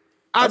shit.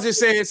 I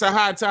just saying it's a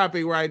hot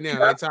topic right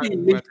now. They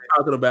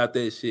talking about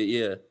that shit.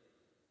 Yeah,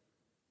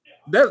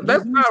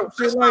 that's not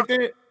shit like that.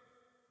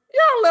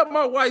 Y'all let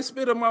my wife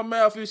spit in my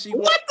mouth if she.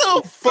 What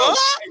the fuck,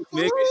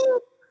 nigga?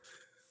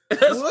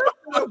 What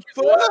the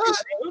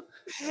fuck?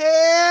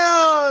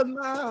 Hell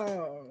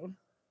no.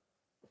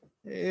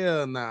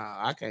 Hell no.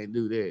 I can't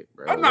do that,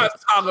 bro. I'm not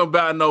talking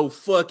about no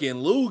fucking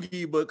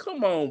loogie, but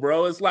come on,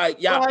 bro. It's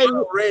like y'all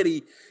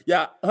already.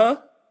 Huh?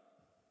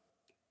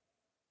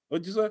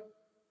 What'd you say?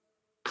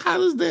 How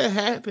does that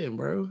happen,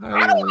 bro?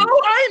 I don't know.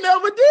 I ain't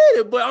never did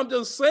it, but I'm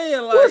just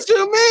saying, like. What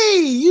you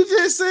mean? You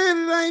just said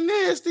it ain't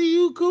nasty.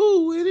 You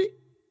cool with it?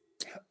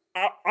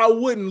 I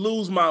wouldn't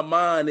lose my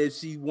mind if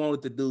she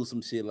wanted to do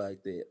some shit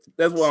like that.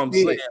 That's what I'm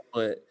saying.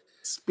 But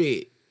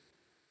spit,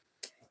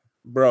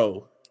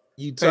 bro,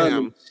 you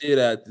turn shit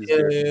out this.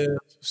 If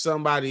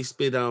somebody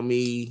spit on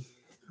me,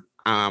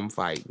 I'm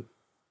fighting.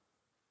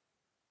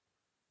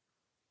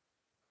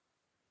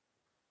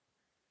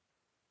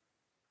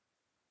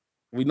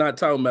 We're not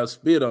talking about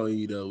spit on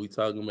you though. We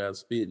talking about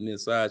spitting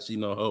inside. She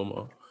no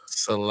homo.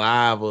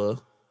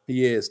 Saliva.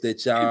 Yes,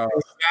 that y'all.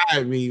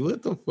 Inside me.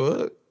 What the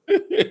fuck?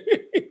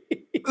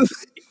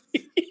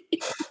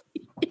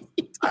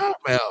 I'm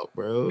out,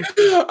 bro.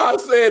 I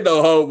said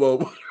no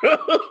homo,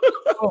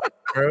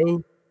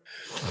 bro.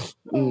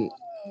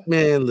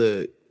 Man,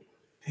 look.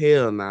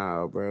 Hell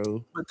nah,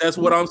 bro. But that's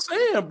what I'm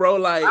saying, bro.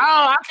 Like,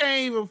 I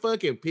can't even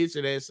fucking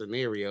picture that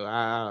scenario.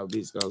 I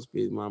bitch gonna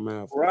spit in my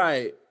mouth.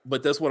 Right.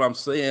 But that's what I'm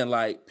saying.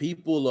 Like,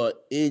 people are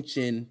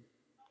inching,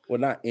 well,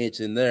 not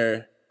inching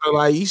there. So,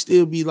 like, you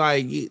still be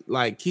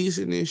like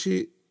kissing and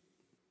shit.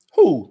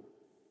 Who?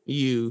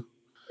 You.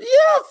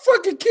 Yeah,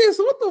 fucking kiss.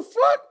 What the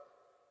fuck?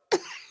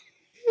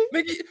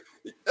 Nigga,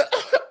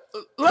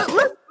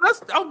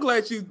 let's I'm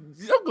glad you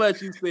said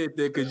that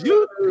because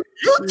you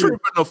tripping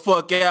the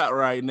fuck out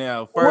right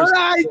now. First, What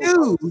I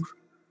do?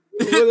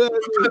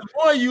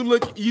 Boy,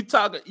 you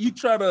try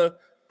to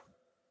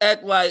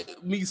act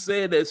like me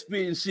saying that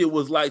spitting shit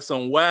was like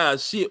some wild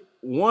shit.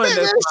 Man,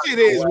 that shit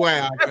is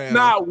wild, fam. That's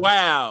not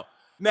wild.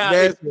 Now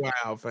that's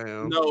wild,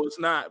 fam. No, it's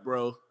not,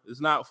 bro.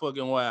 It's not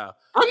fucking wild.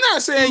 I'm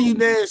not saying you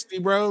nasty,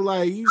 bro.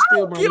 Like you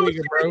still my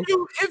nigga, bro.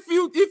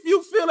 If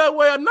you feel that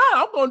way or not,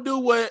 I'm gonna do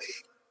what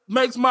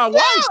makes my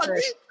wife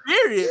say,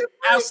 period.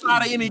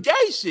 Outside of any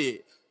gay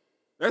shit.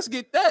 Let's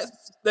get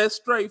that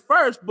straight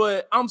first.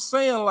 But I'm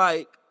saying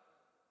like,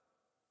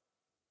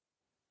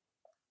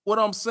 what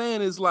I'm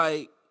saying is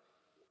like,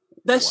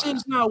 that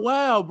shit's not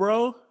wild,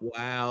 bro.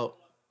 Wow.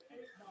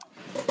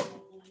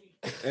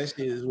 That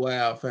shit is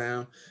wild,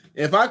 fam.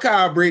 If I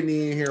call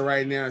Brittany in here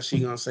right now, she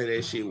gonna say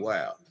that shit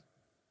wild.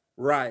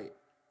 Right.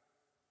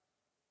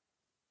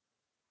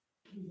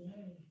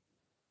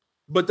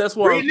 But that's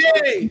what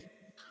Brittany.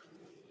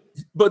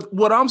 But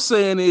what I'm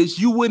saying is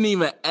you wouldn't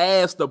even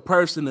ask the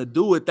person to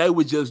do it. They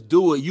would just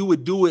do it. You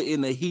would do it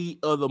in the heat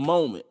of the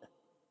moment.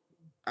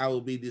 I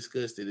would be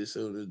disgusted as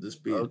soon as the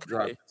spit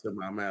dropped into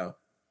my mouth.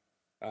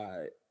 All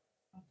right.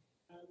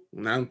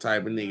 And I'm the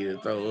type of nigga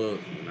to throw up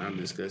when I'm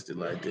disgusted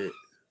like that.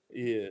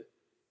 Yeah.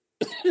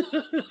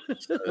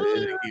 So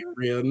it'll get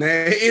real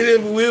nasty.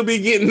 It will be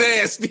getting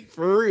nasty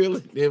for real.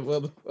 That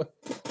motherfucker.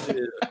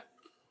 Yeah.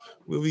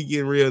 We'll be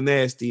getting real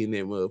nasty in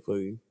that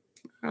motherfucker.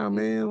 Oh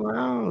man, well,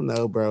 I don't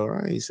know, bro.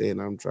 I ain't saying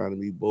I'm trying to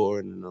be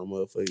boring and no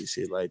motherfucking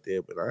shit like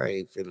that, but I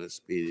ain't finna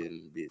spit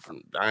in bitch.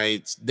 I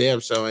ain't damn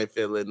sure ain't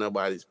finna let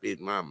nobody spit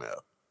in my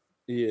mouth.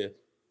 Yeah.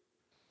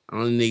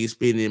 Only nigga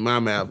spitting in my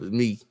mouth is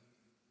me.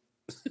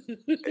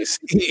 That's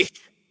it.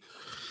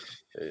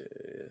 Yeah.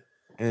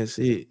 That's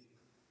it.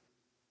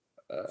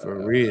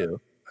 For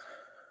real.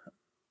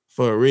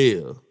 For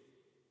real.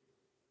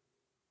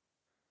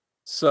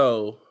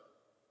 So,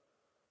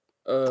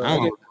 what?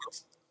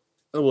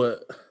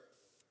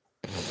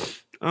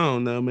 I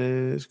don't know,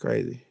 man. It's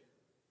crazy.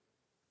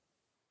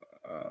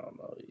 I don't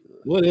know either.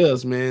 What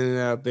else, man,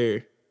 out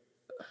there?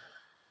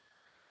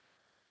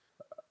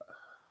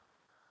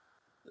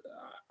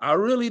 I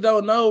really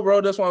don't know,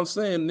 bro. That's what I'm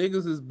saying.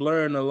 Niggas is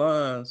blurring the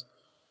lines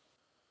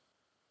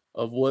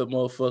of what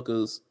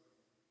motherfuckers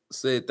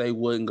said they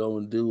wasn't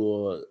gonna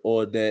do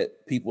or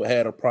that people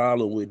had a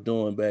problem with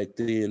doing back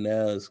then.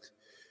 Now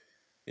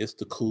it's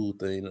the cool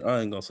thing.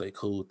 I ain't gonna say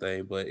cool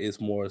thing, but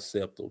it's more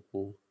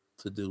acceptable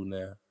to do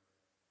now.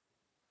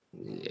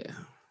 Yeah.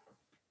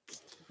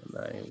 And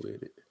I ain't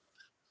with it.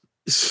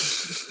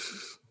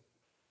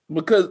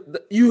 Because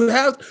you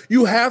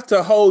have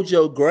to hold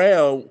your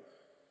ground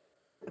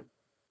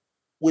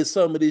with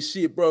some of this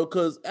shit, bro.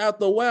 Because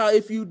after a while,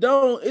 if you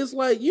don't, it's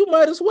like you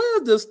might as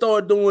well just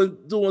start doing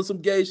some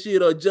gay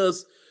shit or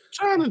just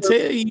trying to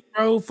tell you,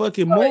 bro.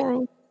 Fucking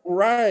morals,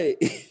 right?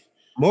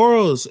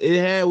 Morals.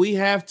 We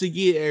have to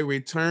get a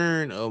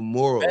return of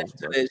morals,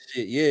 bro. That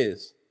shit,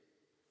 yes.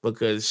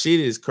 Because shit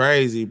is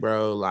crazy,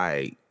 bro.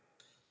 Like,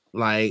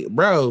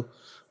 bro.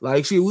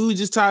 Like shit, we were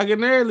just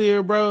talking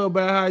earlier, bro,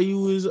 about how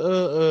you was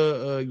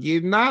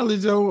getting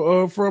knowledge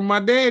on from my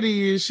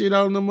daddy and shit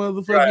on the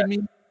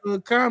motherfucking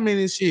comment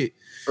and shit.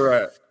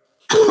 Right.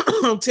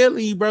 I'm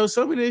telling you, bro,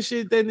 some of this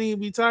shit that need to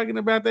be talking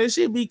about, that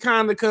shit be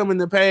kind of coming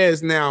to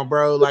pass now,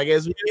 bro. Like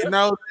as we get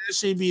older, that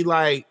shit be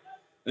like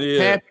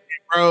happening,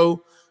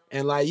 bro.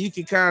 And like you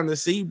can kind of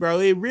see, bro,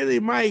 it really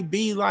might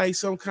be like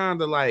some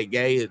kind of like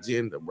gay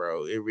agenda,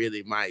 bro. It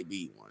really might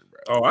be one,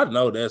 bro. Oh, I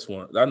know that's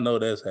one. I know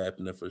that's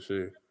happening for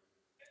sure.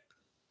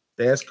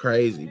 That's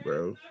crazy,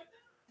 bro.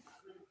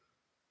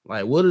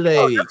 Like, what do they?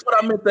 Oh, that's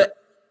what I meant. That.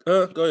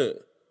 Go ahead.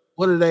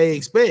 What do they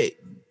expect?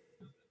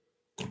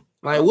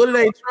 Like, what are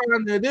they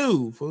trying to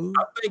do, fool?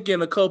 I think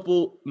in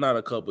not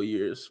a couple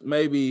years,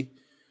 maybe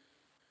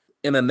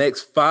in the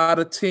next 5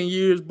 to 10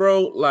 years,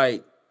 bro.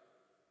 Like,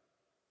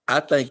 I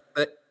think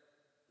the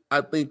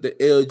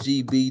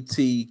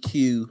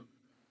LGBTQ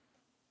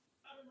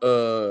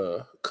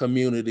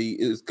community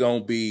is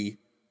gonna be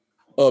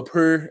up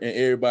here, and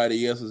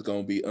everybody else is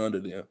gonna be under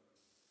them.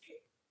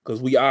 Because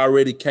we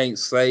already can't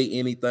say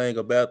anything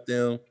about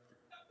them.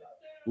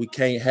 We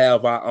can't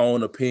have our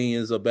own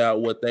opinions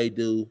about what they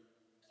do.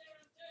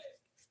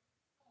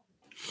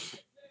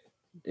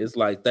 It's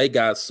like they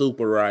got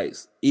super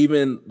rights.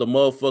 Even the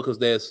motherfuckers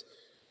that's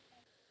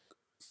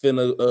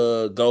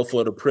finna go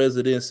for the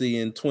presidency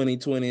in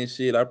 2020 and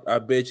shit, I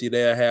bet you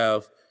they'll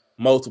have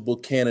multiple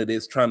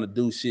candidates trying to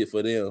do shit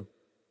for them.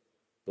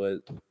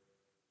 But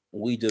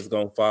we just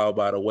gonna fall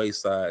by the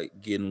wayside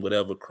getting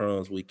whatever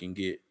crumbs we can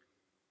get.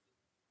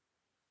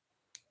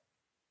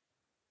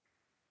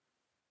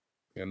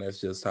 And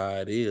that's just how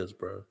it is,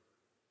 bro.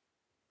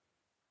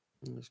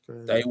 That's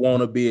crazy. They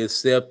want to be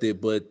accepted,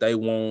 but they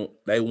want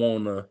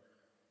to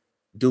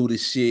do the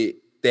shit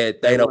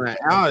that they don't want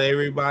to out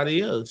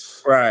everybody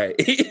else. Right.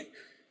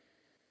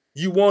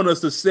 You want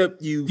us to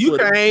accept you. You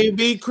can't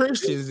be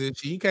Christians and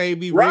shit. You can't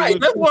be right.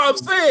 That's what I'm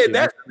saying.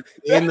 That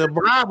in the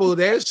Bible,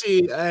 that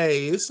shit,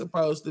 hey, it's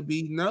supposed to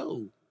be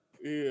no.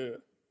 Yeah.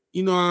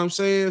 You know what I'm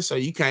saying? So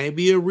you can't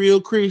be a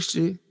real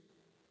Christian.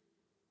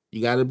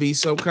 You got to be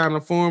some kind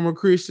of former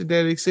Christian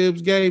that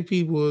accepts gay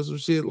people or some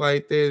shit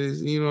like that.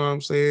 Is, you know what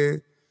I'm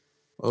saying?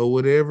 Or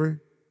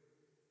whatever.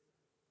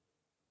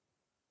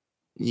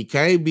 You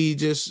can't be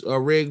just a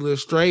regular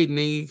straight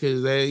nigga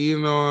because that,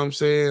 you know what I'm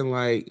saying?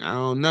 Like, I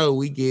don't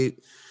know.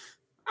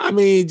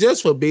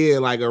 Just for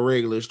being like a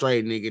regular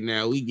straight nigga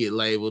now, we get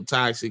labeled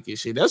toxic and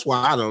shit. That's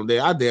why I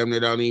damn near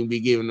don't even be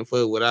giving a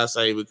fuck what I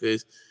say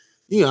because,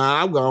 you know,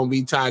 I'm going to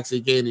be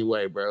toxic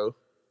anyway, bro.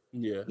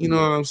 Yeah. You know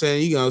what I'm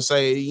saying? You gonna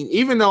say,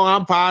 even though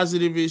I'm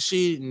positive as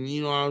shit and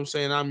you know what I'm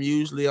saying, I'm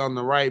usually on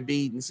the right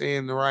beat and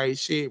saying the right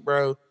shit,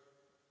 bro.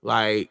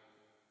 Like,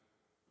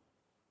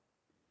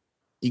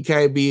 you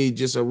can't be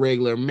just a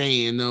regular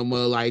man no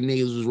more. Like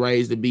niggas was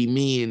raised to be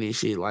men and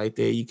shit like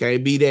that. You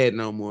can't be that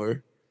no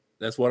more.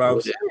 That's what I'm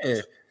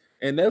saying.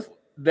 And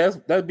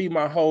that'd be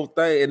my whole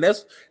thing. And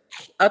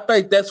I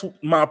think that's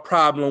my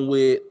problem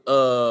with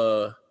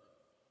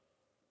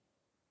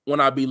when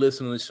I be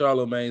listening to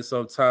Charlamagne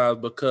sometimes,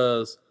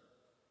 because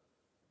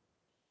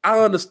I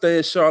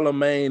understand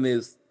Charlamagne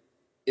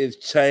is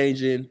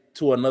changing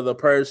to another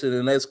person,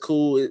 and that's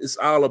cool. It's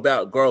all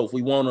about growth.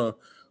 We want to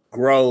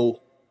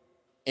grow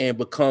and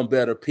become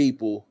better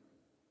people.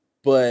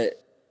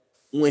 But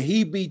when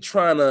he be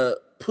trying to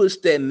push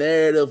that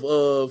narrative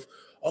of,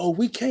 oh,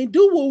 we can't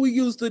do what we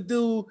used to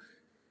do.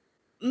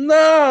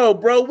 No,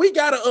 bro, we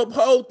gotta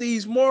uphold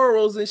these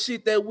morals and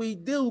shit that we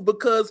do,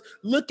 because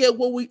look at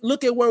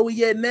where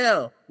we at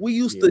now. We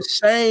used to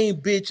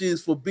shame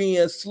bitches for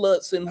being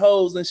sluts and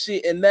hoes and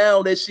shit, and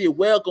now that shit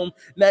welcome.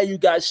 Now you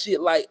got shit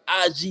like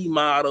IG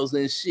models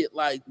and shit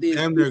like this.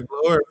 And they're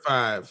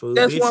glorified, fool.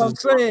 That's bitches what I'm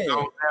saying.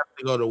 Don't have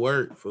to go to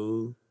work,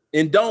 fool.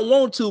 And don't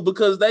want to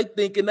because they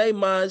think in their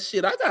mind,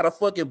 shit, I got a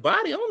fucking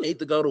body. I don't need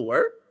to go to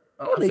work.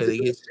 I don't need to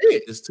get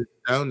shit. Just to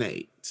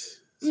donate.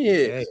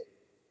 Yeah.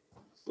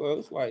 So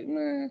it's like,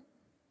 man,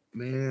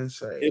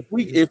 say, if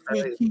we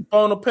keep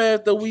on the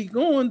path that we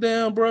going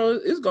down, bro,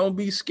 it's gonna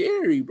be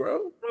scary, bro.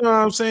 You know what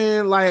I'm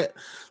saying? Like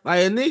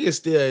a nigga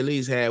still at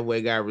least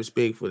halfway got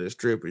respect for the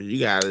strippers. You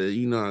gotta,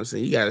 you know what I'm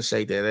saying? You gotta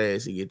shake that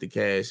ass and get the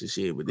cash and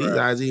shit. But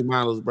these IG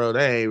models, bro,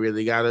 they ain't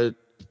really gotta.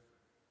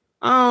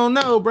 I don't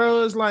know,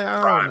 bro. It's like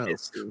I don't know.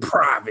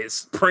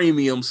 Privates,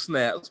 premium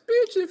snaps,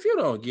 bitch. If you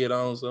don't get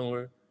on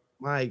somewhere.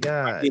 My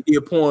God, I get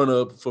your porn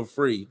up for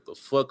free. The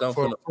fuck I'm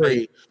finna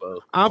pay, bro.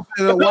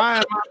 Why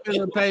am I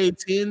finna pay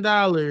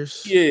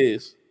 $10?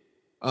 Yes,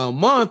 a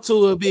month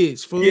to a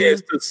bitch, fool.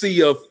 Yes, to see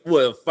a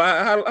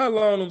five. How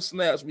long them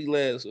snaps be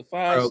last? 5.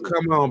 Bro,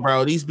 come on,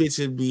 bro. These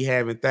bitches be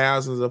having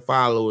thousands of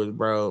followers,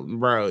 bro.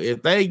 Bro,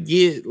 if they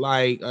get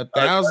like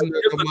 1,000 of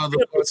the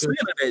motherfuckers of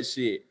that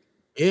shit.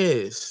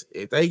 Yes,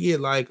 if they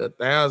get like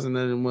 1,000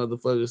 of them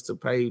motherfuckers to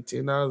pay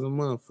 $10 a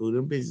month, fool,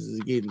 them bitches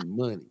is getting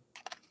money.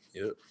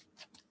 Yep.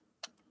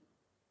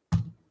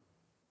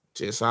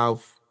 Just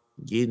off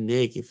getting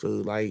naked,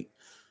 fool. Like,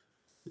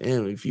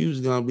 damn, if you was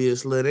gonna be a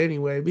slut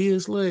anyway, be a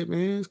slut,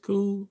 man. It's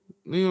cool.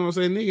 You know what I'm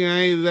saying? Nigga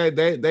ain't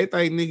that they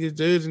think niggas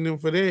judging them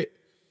for that.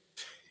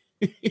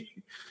 Ain't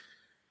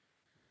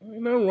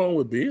nothing wrong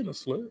with being a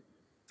slut.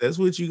 That's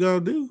what you gonna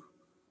do.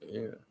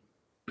 Yeah.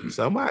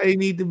 Somebody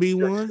need to be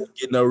one.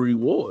 Get no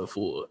reward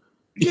for it.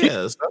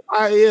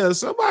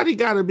 Somebody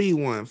gotta be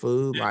one,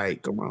 fool.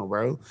 Like, come on,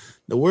 bro.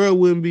 The world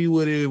wouldn't be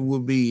what it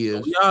would be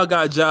if y'all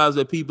got jobs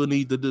that people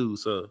need to do,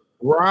 so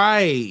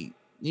right.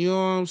 You know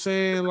what I'm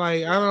saying?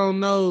 Like, I don't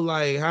know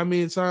like how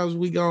many times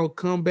we gonna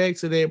come back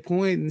to that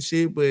point and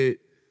shit, but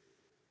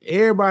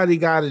everybody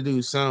gotta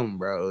do something,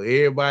 bro.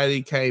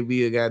 Everybody can't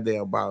be a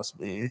goddamn boss,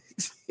 man.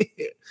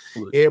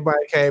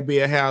 Everybody can't be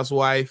a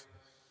housewife.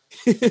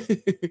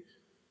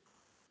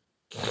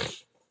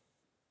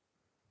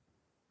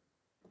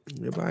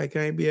 Everybody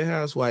can't be a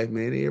housewife,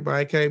 man.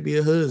 Everybody can't be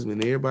a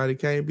husband. Everybody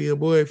can't be a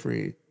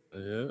boyfriend.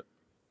 Yeah.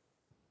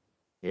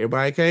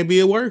 Everybody can't be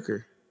a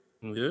worker.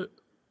 Yeah.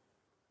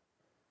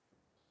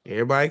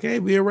 Everybody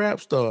can't be a rap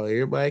star.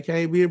 Everybody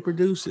can't be a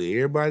producer.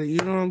 Everybody, you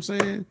know what I'm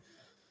saying?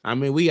 I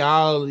mean, we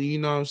all, you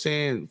know what I'm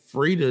saying,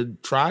 free to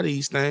try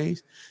these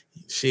things.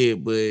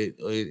 Shit, but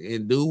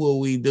and do what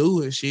we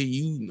do and shit.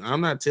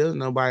 I'm not telling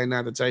nobody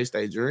not to chase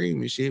their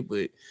dream and shit,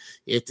 but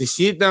if the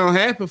shit don't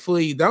happen for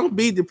you, don't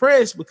be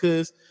depressed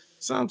because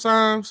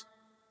sometimes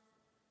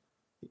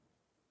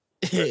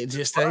it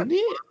just ain't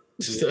it.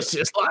 It's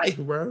just life,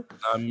 bro.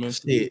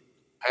 Shit.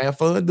 Have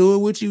fun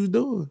doing what you was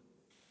doing.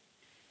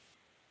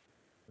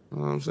 You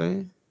know what I'm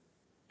saying?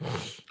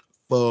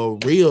 For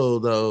real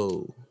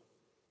though.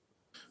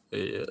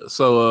 Yeah.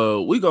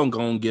 So we gonna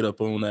go and get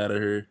up on out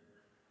of here.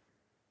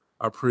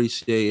 I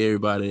appreciate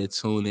everybody that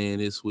tuned in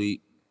this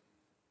week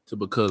to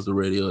Because the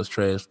Radio is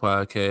Trash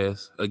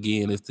podcast.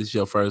 Again, if this is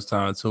your first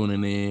time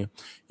tuning in,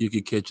 you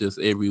can catch us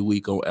every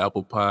week on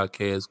Apple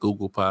Podcasts,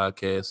 Google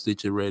Podcasts,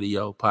 Stitcher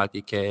Radio,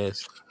 Pocket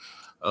Cast,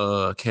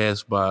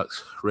 Castbox,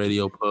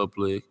 Radio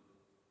Public,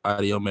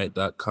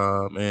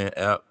 Audiomac.com,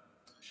 and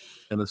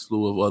and a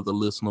slew of other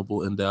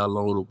listenable and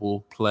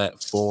downloadable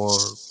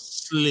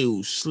platforms.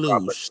 Slew.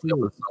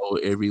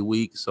 Every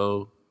week.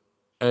 So,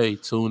 hey,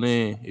 tune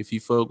in. If you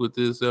fuck with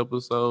this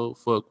episode,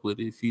 fuck with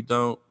it. If you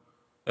don't,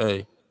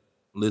 hey,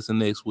 listen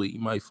next week.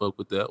 You might fuck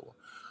with that one.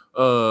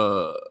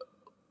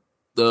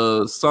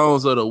 The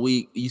songs of the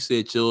week, you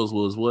said yours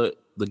was what?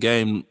 The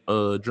game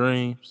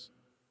Dreams?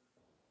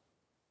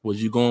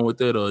 Was you going with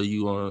that or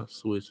you want to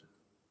switch?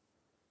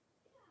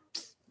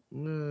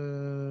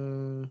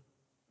 Nah,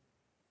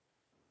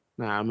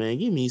 man,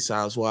 give me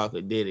Sauce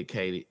Walka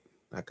Dedicated.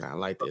 I kind of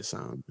like that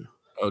song.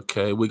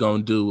 Okay, we're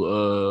going to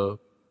do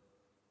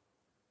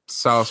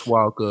Sauce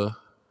Walka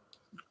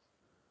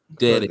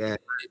Dedicated.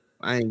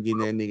 I ain't getting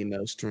that nigga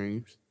no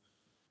streams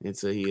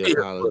until he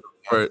apologizes.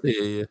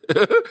 Yeah.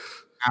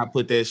 I'll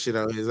put that shit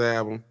on his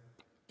album.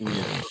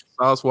 Yeah.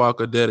 Sauce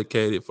Walka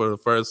Dedicated for the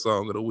first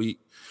song of the week.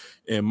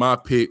 And my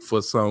pick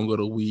for song of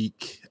the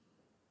week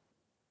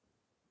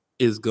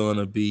is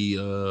gonna be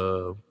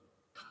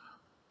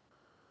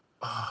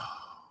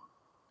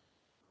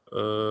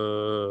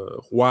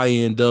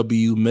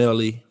YNW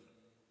Melly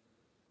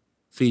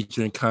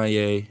featuring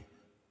Kanye.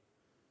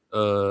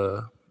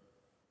 What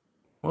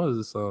is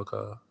this song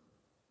called?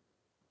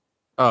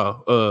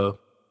 Oh,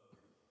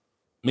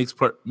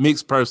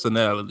 Mixed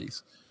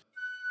Personalities.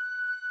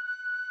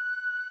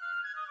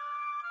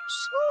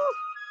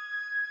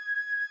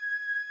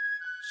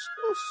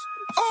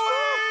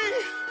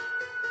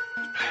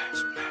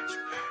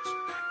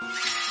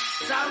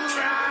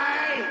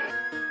 Samurai!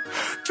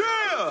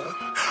 Drill!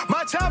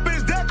 My chopper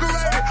is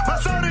decorated, my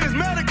soda is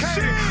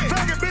medicated.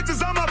 Fucking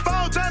bitches on my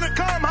phone trying to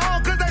come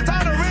home cause they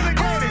tired of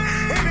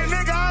renegading. Any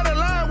nigga out of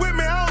line with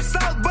me on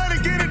South, buddy,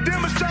 get it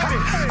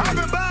demonstrated. I've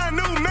been buying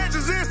new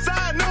mansions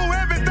inside, new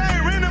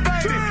everything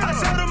renovated. I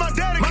showed them I'm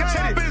dedicated. My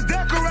chopper is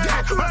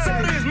decorated, my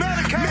soda is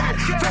medicated.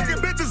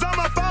 Fucking bitches on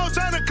my phone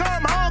trying to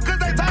come home cause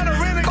they tired of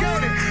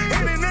renegading.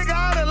 Any nigga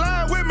out of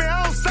line with me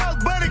on South,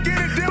 buddy, get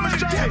it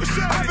demonstrated.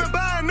 I've been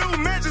buying new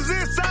mansions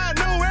inside,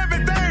 new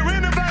everything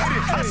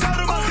renovated. I showed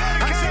them I'm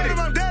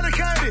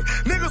dedicated.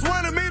 Niggas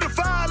wanted me to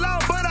fall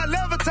out, but I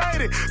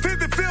levitated.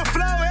 55th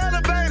floor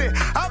elevated.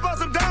 I bought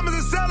some diamonds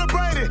and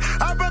celebrated.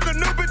 I broke a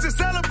new bitch and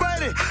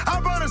celebrated.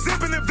 I brought a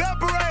zip and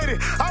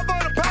evaporated. I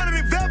bought a pound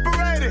and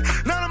evaporated.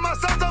 None of my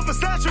songs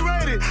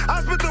oversaturated.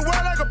 I spit the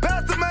word like a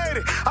pastor made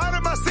it. Out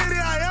of my city,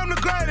 I am the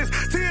greatest.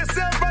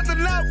 TSL brought the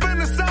knock in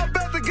the South,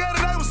 back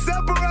together, they was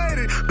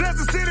separated. Bless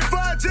the city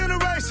for a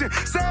generation.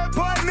 Sad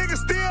part, niggas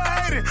still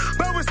hating.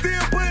 But we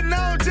still putting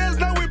on, just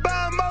know we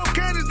buying more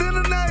candies than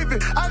the Navy.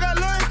 I got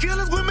loyal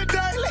killers with me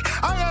daily.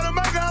 I gotta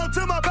make it home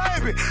to my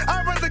baby.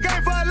 I run the game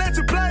before I let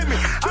you play me.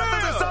 I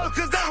feel the soul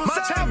cause that was my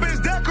chopper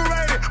is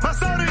decorated. My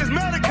soda is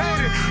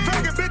medicated.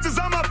 Fucking bitches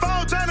on my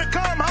phone trying to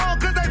come home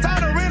cause they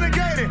tired of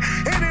renegading.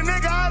 Any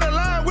nigga out of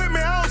line with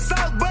me on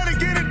South, buddy,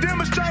 get it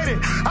demonstrated.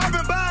 I've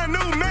been buying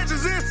new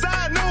mansions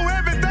inside, new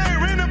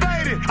everything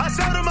renovated. I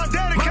showed them I'm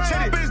dedicated. My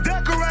chopper is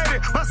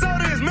decorated. My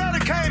soda is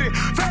medicated.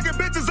 Fucking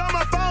bitches on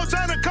my phone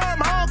trying to come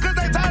home cause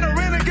they tired of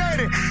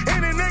renegading.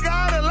 Any nigga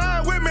out of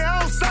line with me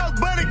on South,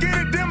 buddy, get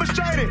it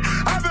demonstrated.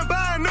 I've been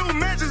buying new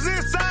mansions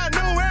inside,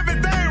 new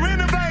everything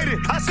renovated.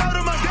 I showed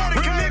them I'm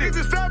dedicated. Niggas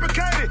is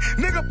fabricated.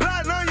 Nigga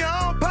plotting on your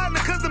own partner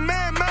cause the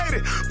man made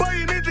it. Boy,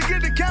 you need to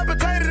get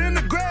decapitated in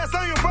the grass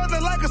on your brother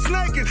like a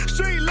snake.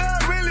 Street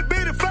love really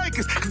be the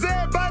fakest cause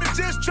everybody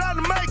just trying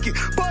to make it.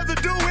 Boys will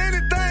do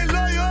anything,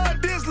 loyal or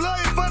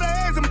disloyal for the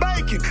eggs and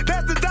bacon.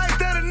 That's the dice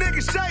that a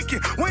nigga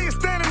shaking. When you're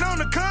standing on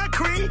the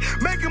concrete,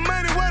 making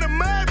money where the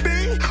mud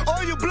be.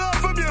 Or you blood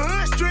from your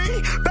hood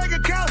street. Bank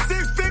account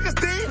 6 figures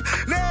deep.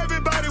 Now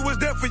everybody was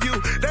there for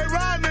you. They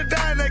riding and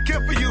dying, they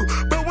care for you.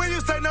 But when you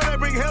say no, they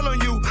bring hell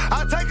on you.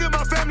 I take it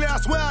my family, I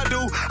swear I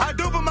do. I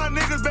do for my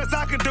niggas best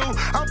I can do.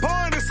 I'm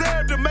pouring the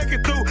syrup to make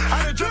it through.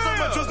 I done drink so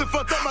much juice and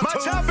fucked up my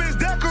chopper is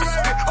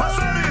decorated. My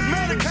soda is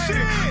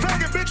medicated.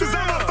 Fucking bitches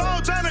on my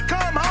phone trying to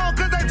come home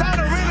cause they tired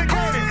of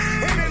renegading.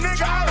 Any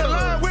nigga out of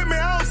line with me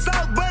on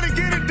South, buddy,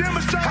 get it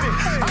demonstrated.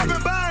 I've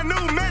been buying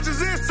new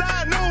mansions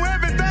inside, new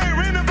everything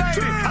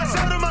renovated. I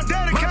showed them I'm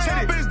dedicated. My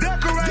chopper is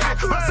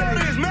decorated. My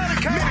soda is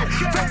medicated.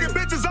 Fucking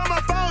bitches on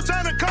my phone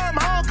trying to come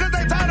home cause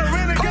they tired of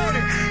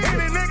renegading.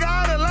 Any nigga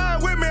out of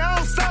line with me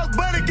on South,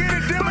 buddy, get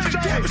it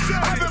demonstrated.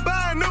 I've been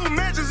buying new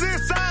mansions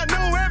inside,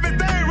 new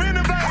everything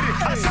renovated.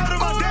 I showed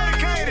them I'm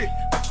dedicated.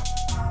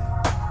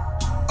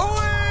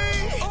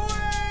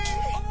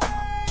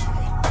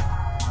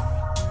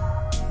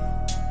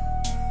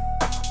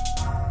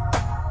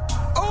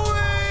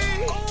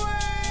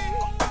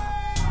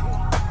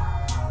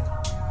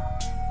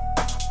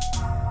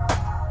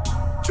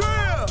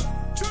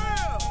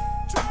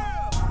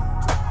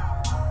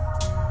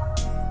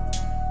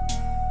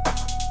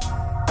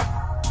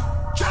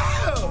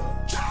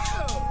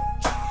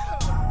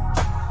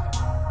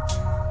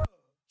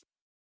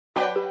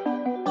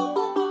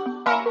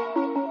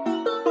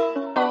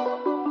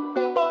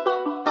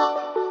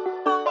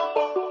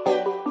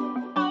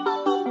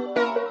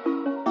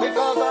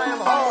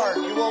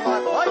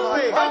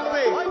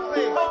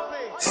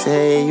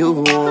 Say you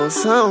want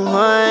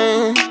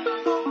someone,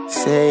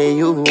 Say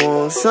you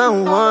want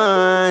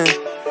someone.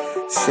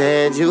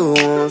 Said you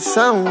want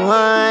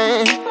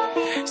someone.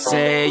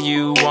 Say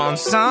you want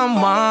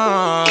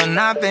someone.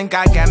 I think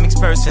I got mixed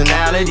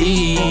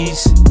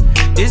personalities.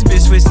 This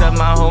bitch switched up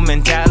my whole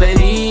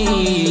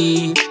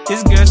mentality.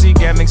 This girl, she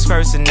got mixed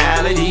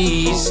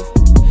personalities.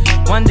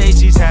 One day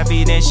she's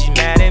happy, then she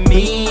mad at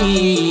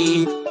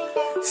me.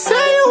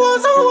 Say you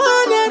want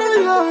someone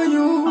that'll love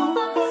you,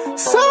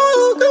 someone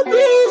who could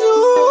please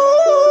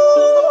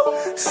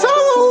you,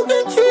 someone who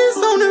can kiss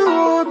on and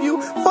rub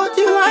you, fuck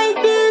you like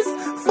this,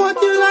 fuck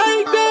you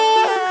like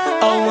that.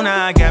 Oh,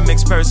 now I got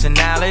mixed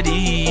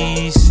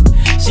personalities.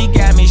 She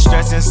got me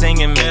stressing,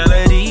 singing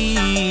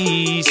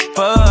melodies.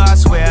 For her, I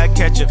swear I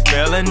catch a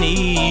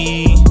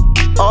felony.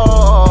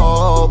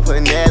 Oh,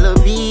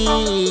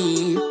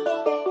 Penelope.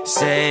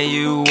 Say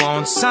you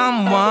want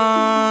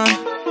someone.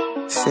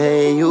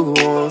 Say you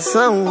want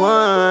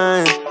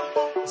someone.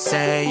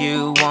 Say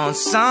you want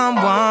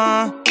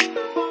someone.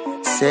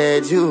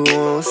 Said you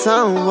want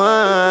someone.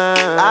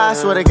 I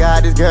swear to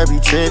God, this girl be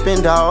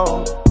trippin',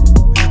 dawg.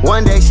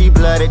 One day she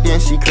blooded, then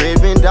she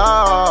cribbin',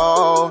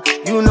 dawg.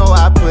 You know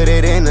I put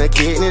it in her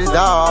kidneys,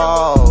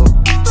 dawg.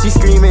 She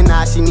screaming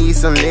now she needs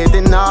some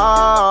living,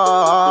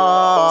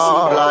 dawg. She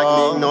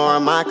blocking,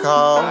 ignoring my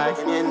call.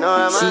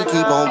 She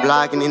keep on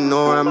blocking,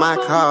 ignoring my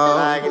call.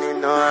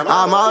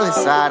 I'm all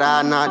inside,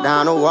 I knock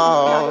down the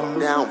wall.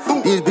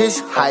 This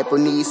bitch hyper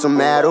needs some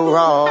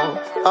Adderall.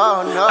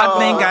 Oh no. I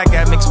think I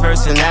got mixed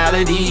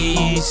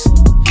personalities.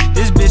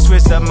 This bitch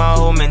switched up my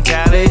whole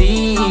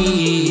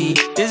mentality.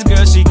 This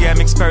girl, she got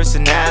mixed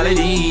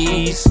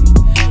personalities.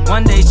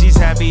 One day she's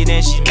happy,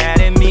 then she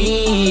mad at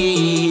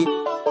me.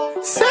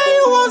 Say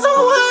you want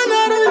someone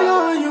that'll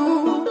love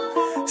you,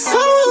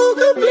 someone who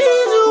could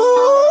please you,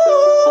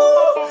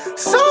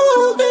 someone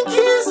who can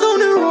kiss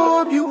on and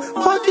rub you,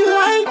 fuck you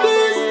like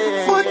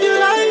this, fuck you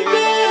like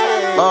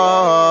that.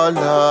 Oh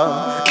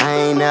love, I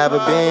ain't never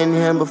been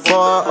here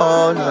before.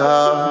 Oh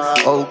love,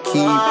 oh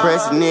keep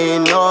pressing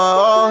it.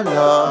 Oh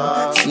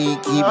love, she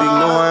keep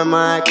ignoring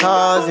my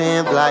calls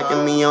and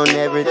blocking me on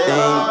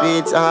everything,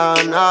 bitch. Oh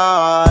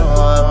no,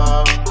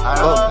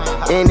 oh,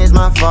 and it's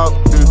my fault.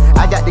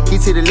 I got the key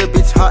to the little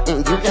bitch heart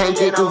and you can't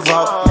get the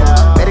vault.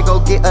 Better go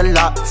get a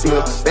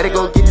locksmith, better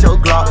go get your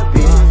Glock,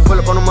 bitch. Pull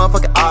up on the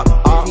motherfucking op,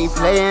 he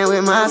playin'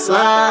 with my slime.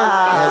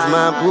 That's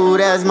my boo,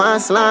 that's my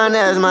slime,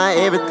 that's my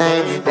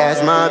everything.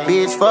 That's my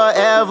bitch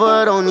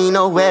forever, don't need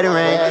no wedding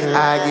ring.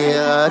 I give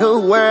her the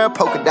world,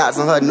 polka dots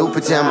on her new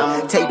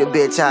pajama. Take the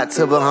bitch out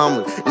to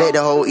Bahamas, let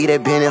the hoe eat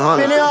that Benny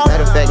Hunter.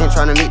 Matter of fact, ain't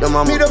tryna meet the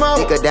mama.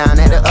 Take her down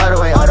at the other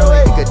way,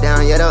 take her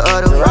down, yeah, the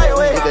other way.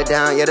 Take her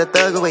down, yeah, the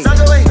thug away.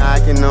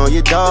 Knocking on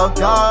your door,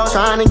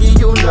 trying to give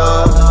you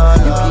love.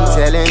 You keep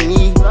telling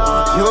me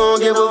you don't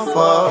give a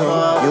fuck.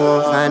 You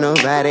won't find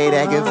nobody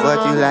that can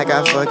fuck you like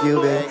I fuck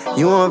you, babe.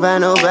 You won't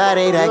find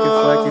nobody that can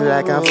fuck you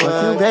like I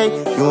fuck you, babe.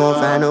 You won't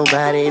find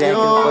nobody that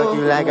can fuck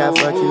you like I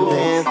fuck you,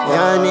 babe.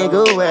 Young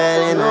nigga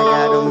well and I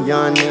got them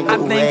young nigga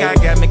well. I think I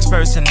got mixed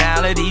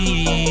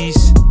personalities.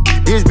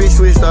 This bitch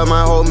switched up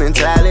my whole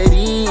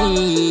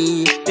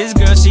mentality. This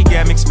girl, she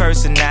got mixed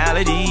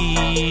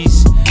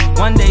personalities.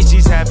 One day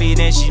she's happy,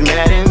 then she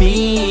mad at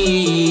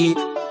me.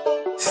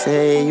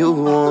 Say you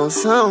want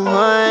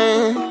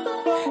someone.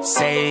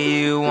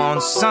 Say you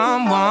want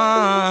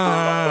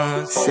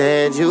someone.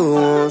 Said you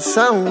want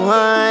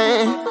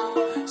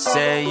someone.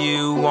 Say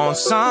you want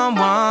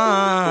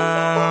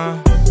someone.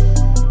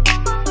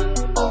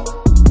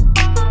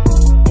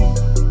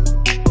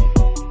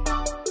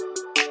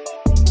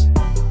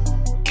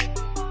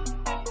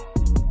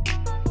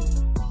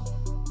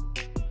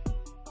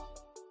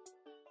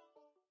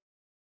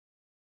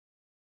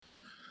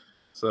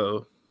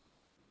 So,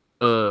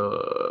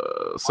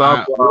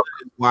 South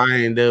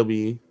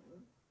YNW.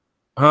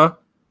 Huh?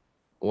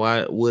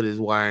 What is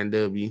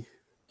YNW?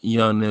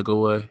 Young nigga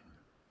way.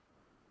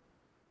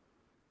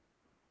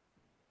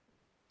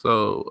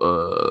 So,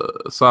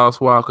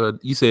 Sauce Walker,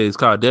 you said it's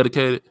called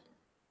Dedicated?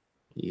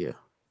 Yeah.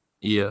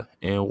 Yeah,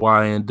 and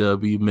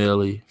YNW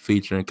Melly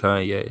featuring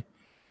Kanye,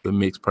 the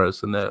mixed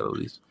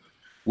personalities.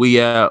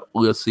 We out.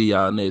 We'll see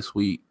y'all next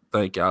week.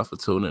 Thank y'all for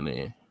tuning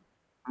in.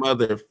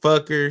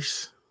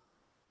 Motherfuckers.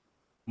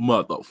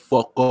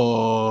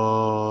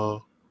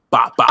 Motherfucker.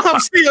 Bop, bop, I'm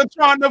still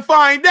trying to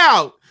find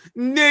out,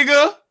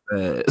 nigga.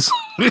 All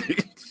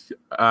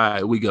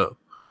right, we go.